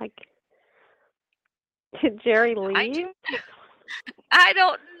 Oh, did Jerry leave? I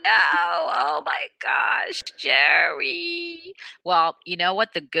don't know. Oh my gosh, Jerry. Well, you know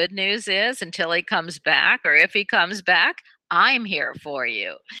what the good news is? Until he comes back, or if he comes back, I'm here for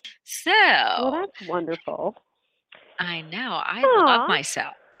you. So. Well, that's wonderful. I know. I love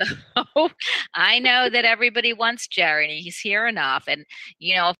myself. I know that everybody wants Jerry, and he's here enough. And,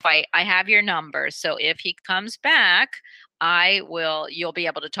 you know, if I have your number, so if he comes back, you'll be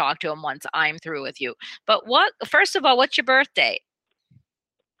able to talk to him once I'm through with you. But first of all, what's your birth date?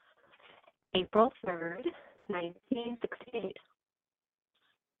 April 3rd, 1968.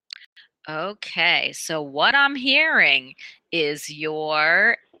 Okay, so what I'm hearing is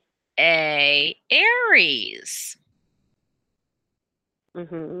you're a Aries.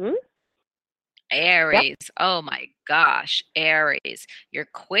 Mhm. Yep. Aries. Oh my gosh, Aries. You're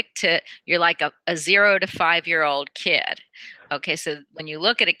like a 0 to 5 year old kid. Okay, so when you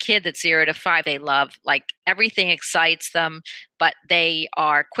look at a kid that's 0 to 5, they love, like, everything excites them, but they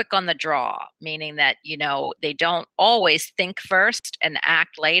are quick on the draw, meaning that, they don't always think first and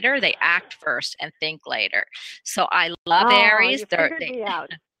act later. They act first and think later. So I love Oh, Aries. you figured me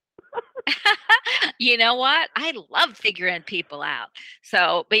out. You know what? I love figuring people out.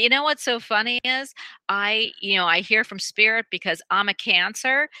 So, but you know what's so funny is I hear from spirit because I'm a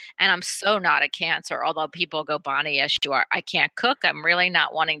Cancer and I'm so not a Cancer. Although people go, Bonnie, yes, you are. I can't cook. I'm really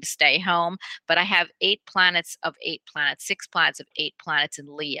not wanting to stay home, but I have 8 planets, 6 planets of 8 planets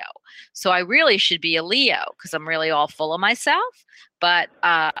in Leo. So I really should be a Leo because I'm really all full of myself, but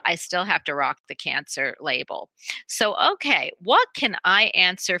I still have to rock the Cancer label. So, okay, what can I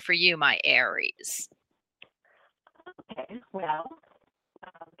answer for you, my Aries? Okay. Well,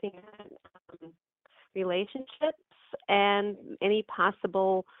 looking at relationships and any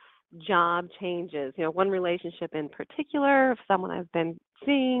possible job changes. One relationship in particular, someone I've been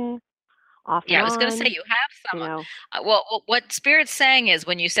seeing off and Yeah, I was going to say on. you have You someone. know. Well, what Spirit's saying is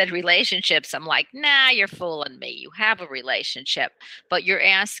when you said relationships, I'm like, nah, you're fooling me. You have a relationship, but you're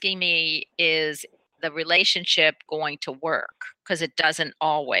asking me, is the relationship going to work? Because it doesn't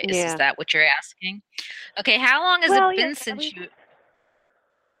always. Is Yeah. that what you're asking? Okay, how long has Well, it yeah. been since you? Go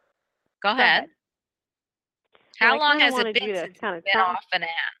Go ahead. ahead. Well, How I long kind of has it wanted been you to since kind you've of been tell. off and on?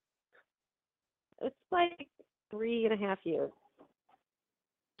 It's like 3.5 years.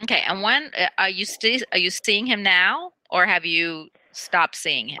 Okay, and when are you seeing him now, or have you stopped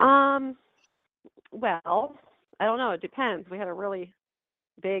seeing him? Well, I don't know. It depends. We had a really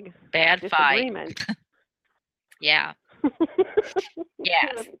big Bad fight. disagreement. Yeah.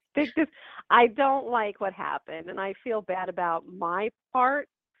 Yes. I don't like what happened, and I feel bad about my part.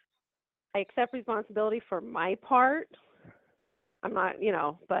 I accept responsibility for my part. I'm not,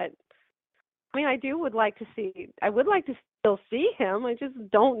 but I mean, I would like to still see him. I just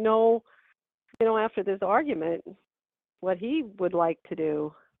don't know, after this argument, what he would like to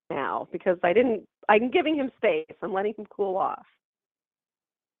do now because I'm giving him space. I'm letting him cool off.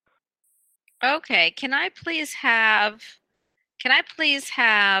 Okay, can I please have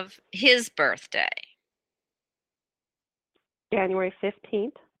his birthday? January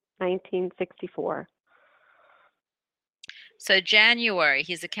 15th, 1964. So January,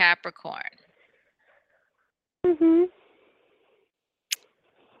 he's a Capricorn. Mhm.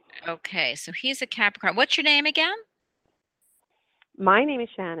 Okay, so he's a Capricorn. What's your name again? My name is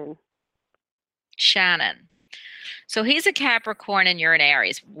Shannon. Shannon. So he's a Capricorn and you're an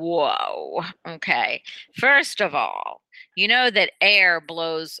Aries. Whoa. Okay. First of all, you know that air,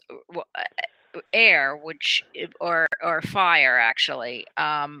 which or fire actually,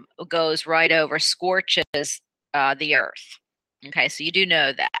 goes right over, scorches the earth. Okay, so you do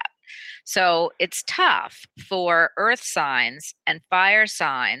know that. So it's tough for earth signs and fire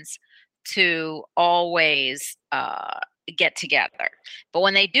signs to always get together. But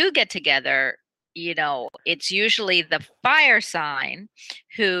when they do get together, it's usually the fire sign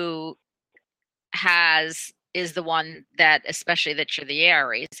who is the one that, especially that you're the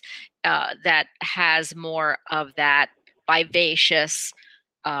Aries, that has more of that vivacious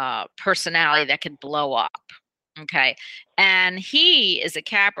personality that can blow up. Okay. And he is a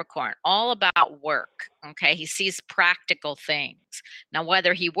Capricorn, all about work. Okay. He sees practical things. Now,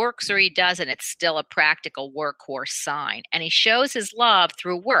 whether he works or he doesn't, it's still a practical workhorse sign. And he shows his love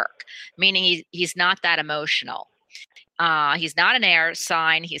through work, meaning he's not that emotional. He's not an air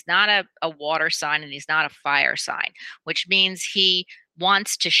sign, he's not a water sign, and he's not a fire sign, which means he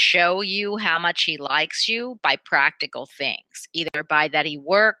wants to show you how much he likes you by practical things, either by that he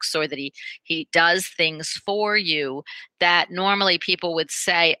works or that he does things for you that normally people would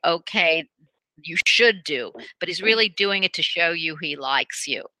say, okay, you should do, but he's really doing it to show you he likes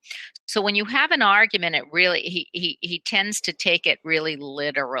you. So when you have an argument, it really he tends to take it really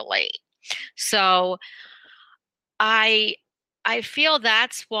literally. So I I feel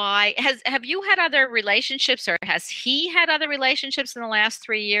that's why. Have you had other relationships, or has he had other relationships in the last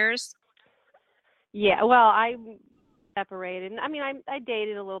 3 years? Yeah, well, I'm separated. I mean, I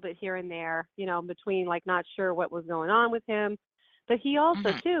dated a little bit here and there, between like not sure what was going on with him, but he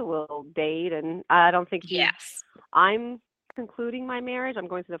also Mhm. too will date, and I don't think Yes. I'm concluding my marriage. I'm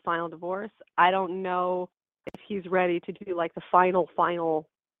going through the final divorce. I don't know if he's ready to do like the final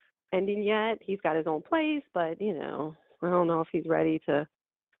ending yet. He's got his own place, but I don't know if he's ready to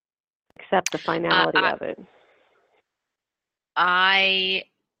accept the finality of it.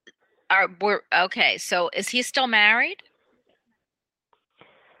 We're okay. So is he still married?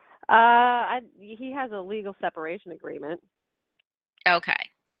 He has a legal separation agreement. Okay.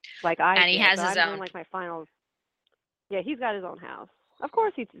 Like I and he did, has but his I'm own. doing like my finals. Yeah, he's got his own house. Of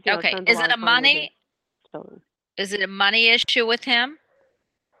course, he Okay. spends Is a lot it a of time with his money? children. Is it a money issue with him?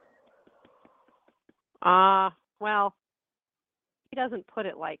 Well, he doesn't put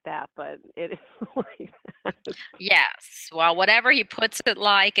it like that, but it is like that. Yes. Well, whatever he puts it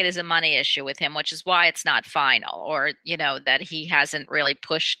like, it is a money issue with him, which is why it's not final, or that he hasn't really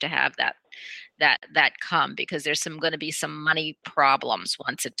pushed to have that come, because there's going to be some money problems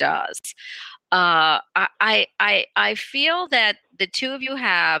once it does. I feel that the two of you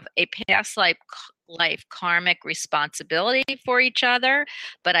have a past life karmic responsibility for each other,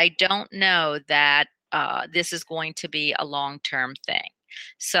 but I don't know that this is going to be a long-term thing.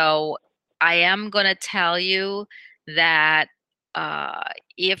 So I am going to tell you that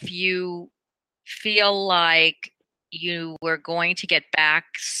if you feel like you were going to get back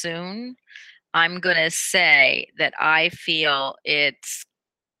soon, I'm going to say that I feel it's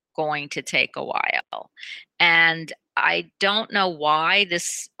going to take a while. And I don't know why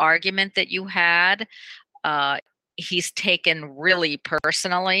this argument that you had, he's taken really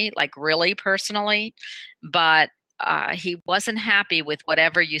personally, but he wasn't happy with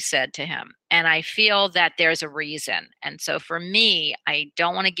whatever you said to him. And I feel that there's a reason. And so for me, I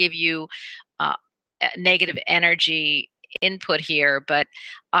don't want to give you negative energy input here, but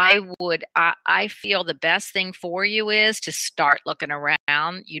I feel the best thing for you is to start looking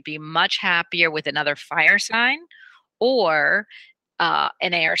around. You'd be much happier with another fire sign or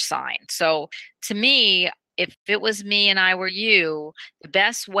an air sign. So to me, if it was me and I were you, the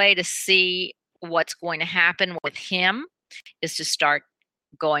best way to see what's going to happen with him is to start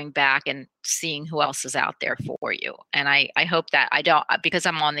going back and seeing who else is out there for you. And I hope that I don't, because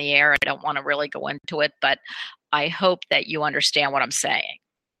I'm on the air, I don't want to really go into it, but I hope that you understand what I'm saying.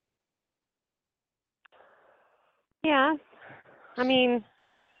 Yeah. I mean,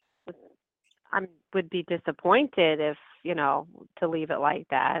 I would be disappointed if, to leave it like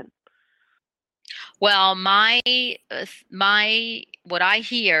that. Well, what I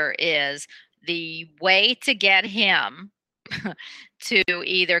hear is the way to get him to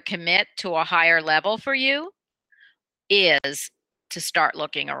either commit to a higher level for you is to start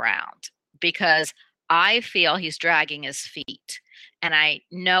looking around, because I feel he's dragging his feet, and I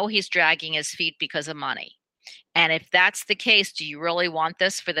know he's dragging his feet because of money. And if that's the case, do you really want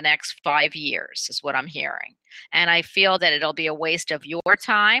this for the next 5 years, is what I'm hearing. And I feel that it'll be a waste of your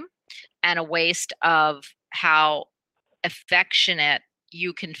time and a waste of how affectionate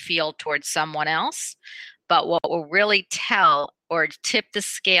you can feel towards someone else. But what will really tell or tip the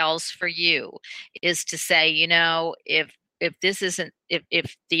scales for you is to say, if this isn't,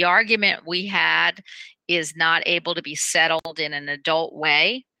 if the argument we had is not able to be settled in an adult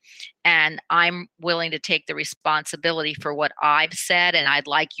way, and I'm willing to take the responsibility for what I've said, and I'd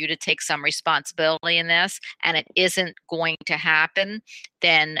like you to take some responsibility in this, and it isn't going to happen,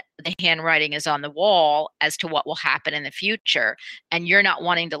 then the handwriting is on the wall as to what will happen in the future, and you're not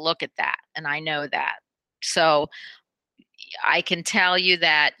wanting to look at that, and I know that. So I can tell you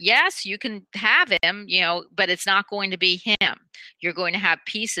that, yes, you can have him, but it's not going to be him. You're going to have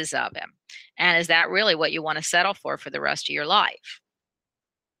pieces of him. And is that really what you want to settle for the rest of your life?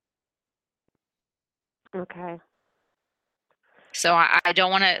 Okay. So I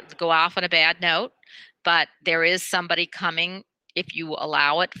don't want to go off on a bad note, but there is somebody coming if you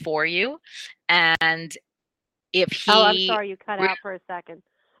allow it for you. And if he... Oh, I'm sorry, you cut out for a second.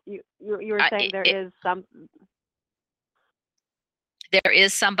 You were saying there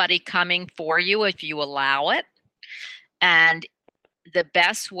is somebody coming for you if you allow it. And the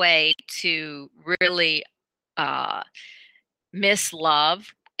best way to really miss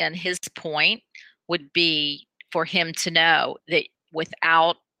love, and his point, would be for him to know that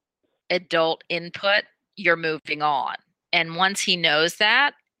without adult input, you're moving on. And once he knows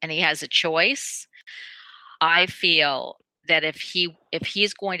that and he has a choice, I feel that if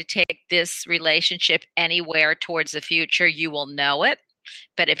he's going to take this relationship anywhere towards the future, you will know it.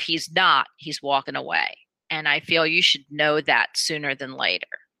 But if he's not, he's walking away. And I feel you should know that sooner than later,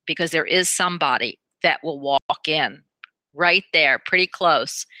 because there is somebody that will walk in right there, pretty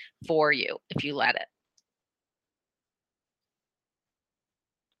close for you if you let it.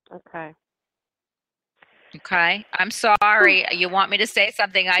 Okay. Okay. I'm sorry. You want me to say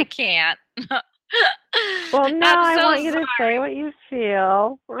something? I can't. Well, no, I want you to say what you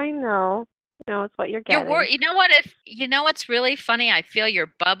feel. I know. It's what you're You're getting. You know what? You know what's really funny? I feel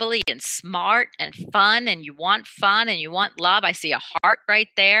you're bubbly and smart and fun, and you want love. I see a heart right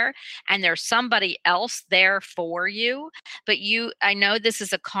there, and there's somebody else there for you. But I know this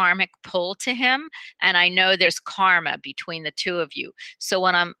is a karmic pull to him, and I know there's karma between the two of you. So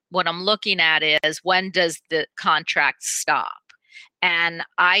what I'm looking at is, when does the contract stop? And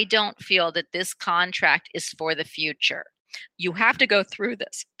I don't feel that this contract is for the future. You have to go through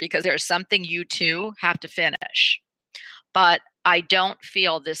this because there's something you two have to finish. But I don't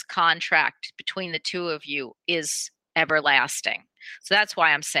feel this contract between the two of you is everlasting. So that's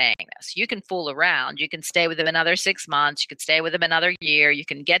why I'm saying this. You can fool around. You can stay with him another 6 months. You can stay with him another year. You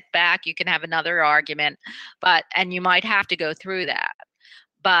can get back. You can have another argument. And you might have to go through that.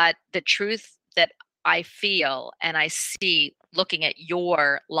 But the truth that I feel and I see looking at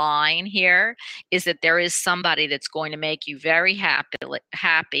your line here is that there is somebody that's going to make you very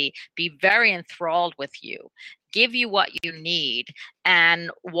happy, be very enthralled with you, give you what you need,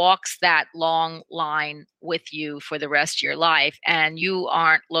 and walks that long line with you for the rest of your life, and you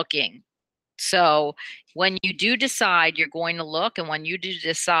aren't looking. So when you do decide you're going to look, and when you do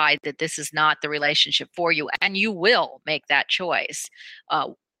decide that this is not the relationship for you, and you will make that choice,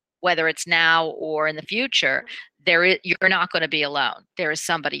 whether it's now or in the future, you're not going to be alone. There is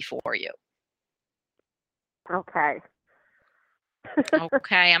somebody for you. Okay.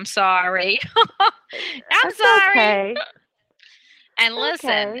 Okay, I'm sorry. That's sorry. Okay. And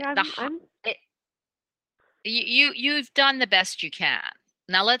listen, Okay. you've done the best you can.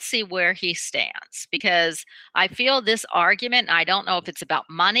 Now let's see where he stands, because I feel this argument, I don't know if it's about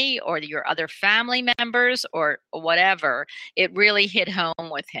money or your other family members or whatever, it really hit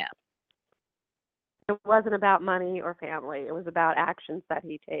home with him. It wasn't about money or family. It was about actions that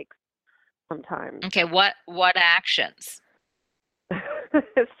he takes sometimes. Okay, what actions?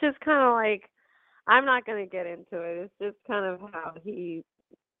 It's just kind of like, I'm not going to get into it. It's just kind of how he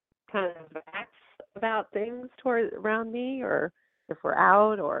kind of acts about things around me, or if we're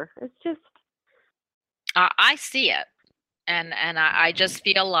out, or it's just. I see it, and I just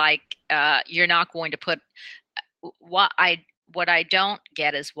feel like you're not going to put what I don't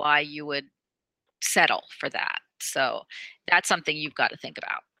get is why you would settle for that. So that's something you've got to think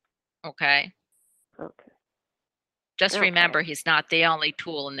about. Okay. Okay. Just remember, he's not the only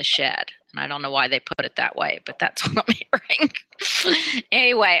tool in the shed. And I don't know why they put it that way, but that's what I'm hearing.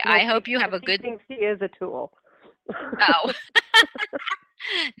 Anyway, I hope you have a good. He thinks he is a tool. No.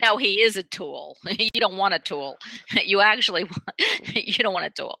 No, he is a tool. You don't want a tool. You don't want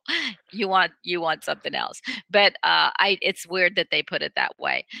a tool. You want something else. But it's weird that they put it that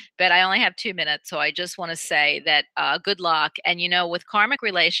way. But I only have 2 minutes, so I just want to say that good luck. And with karmic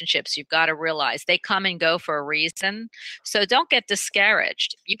relationships, you've got to realize they come and go for a reason. So don't get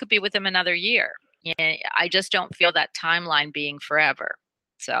discouraged. You could be with them another year. I just don't feel that timeline being forever.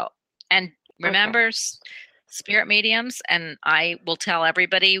 So, and remember. Okay. Spirit mediums, and I will tell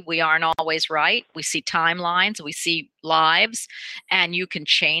everybody, we aren't always right. We see timelines, we see lives, and you can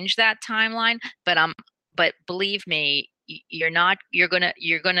change that timeline. But believe me, you're gonna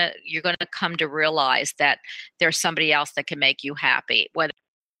come to realize that there's somebody else that can make you happy.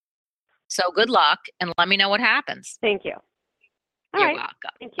 So good luck, and let me know what happens. Thank you. You're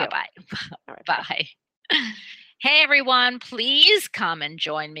welcome. Thank you. Bye-bye. Bye. Hey, everyone, please come and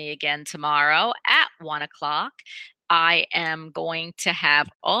join me again tomorrow at 1:00. I am going to have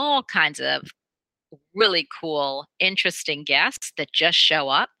all kinds of really cool, interesting guests that just show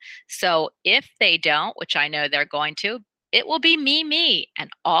up. So if they don't, which I know they're going to, it will be me,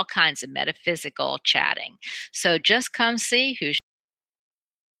 and all kinds of metaphysical chatting. So just come see who.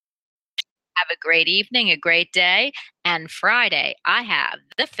 Have a great evening, a great day. And Friday, I have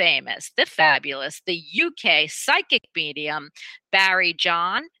the famous, the fabulous, the UK psychic medium, Barry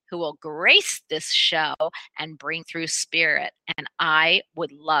John, who will grace this show and bring through spirit. And I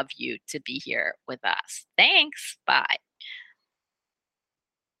would love you to be here with us. Thanks. Bye.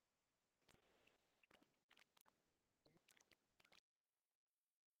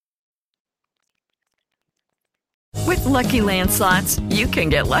 With Lucky Land Slots, you can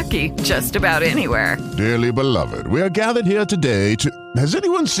get lucky just about anywhere. Dearly beloved, we are gathered here today to. Has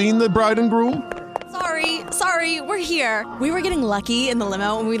anyone seen the bride and groom? Sorry, we're here. We were getting lucky in the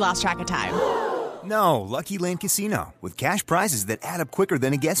limo and we lost track of time. No, Lucky Land Casino, with cash prizes that add up quicker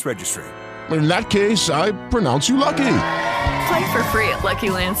than a guest registry. In that case, I pronounce you lucky. Play for free at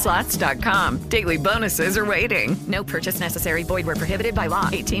LuckyLandSlots.com. Daily bonuses are waiting. No purchase necessary. Void where prohibited by law.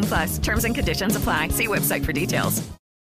 18+. Terms and conditions apply. See website for details.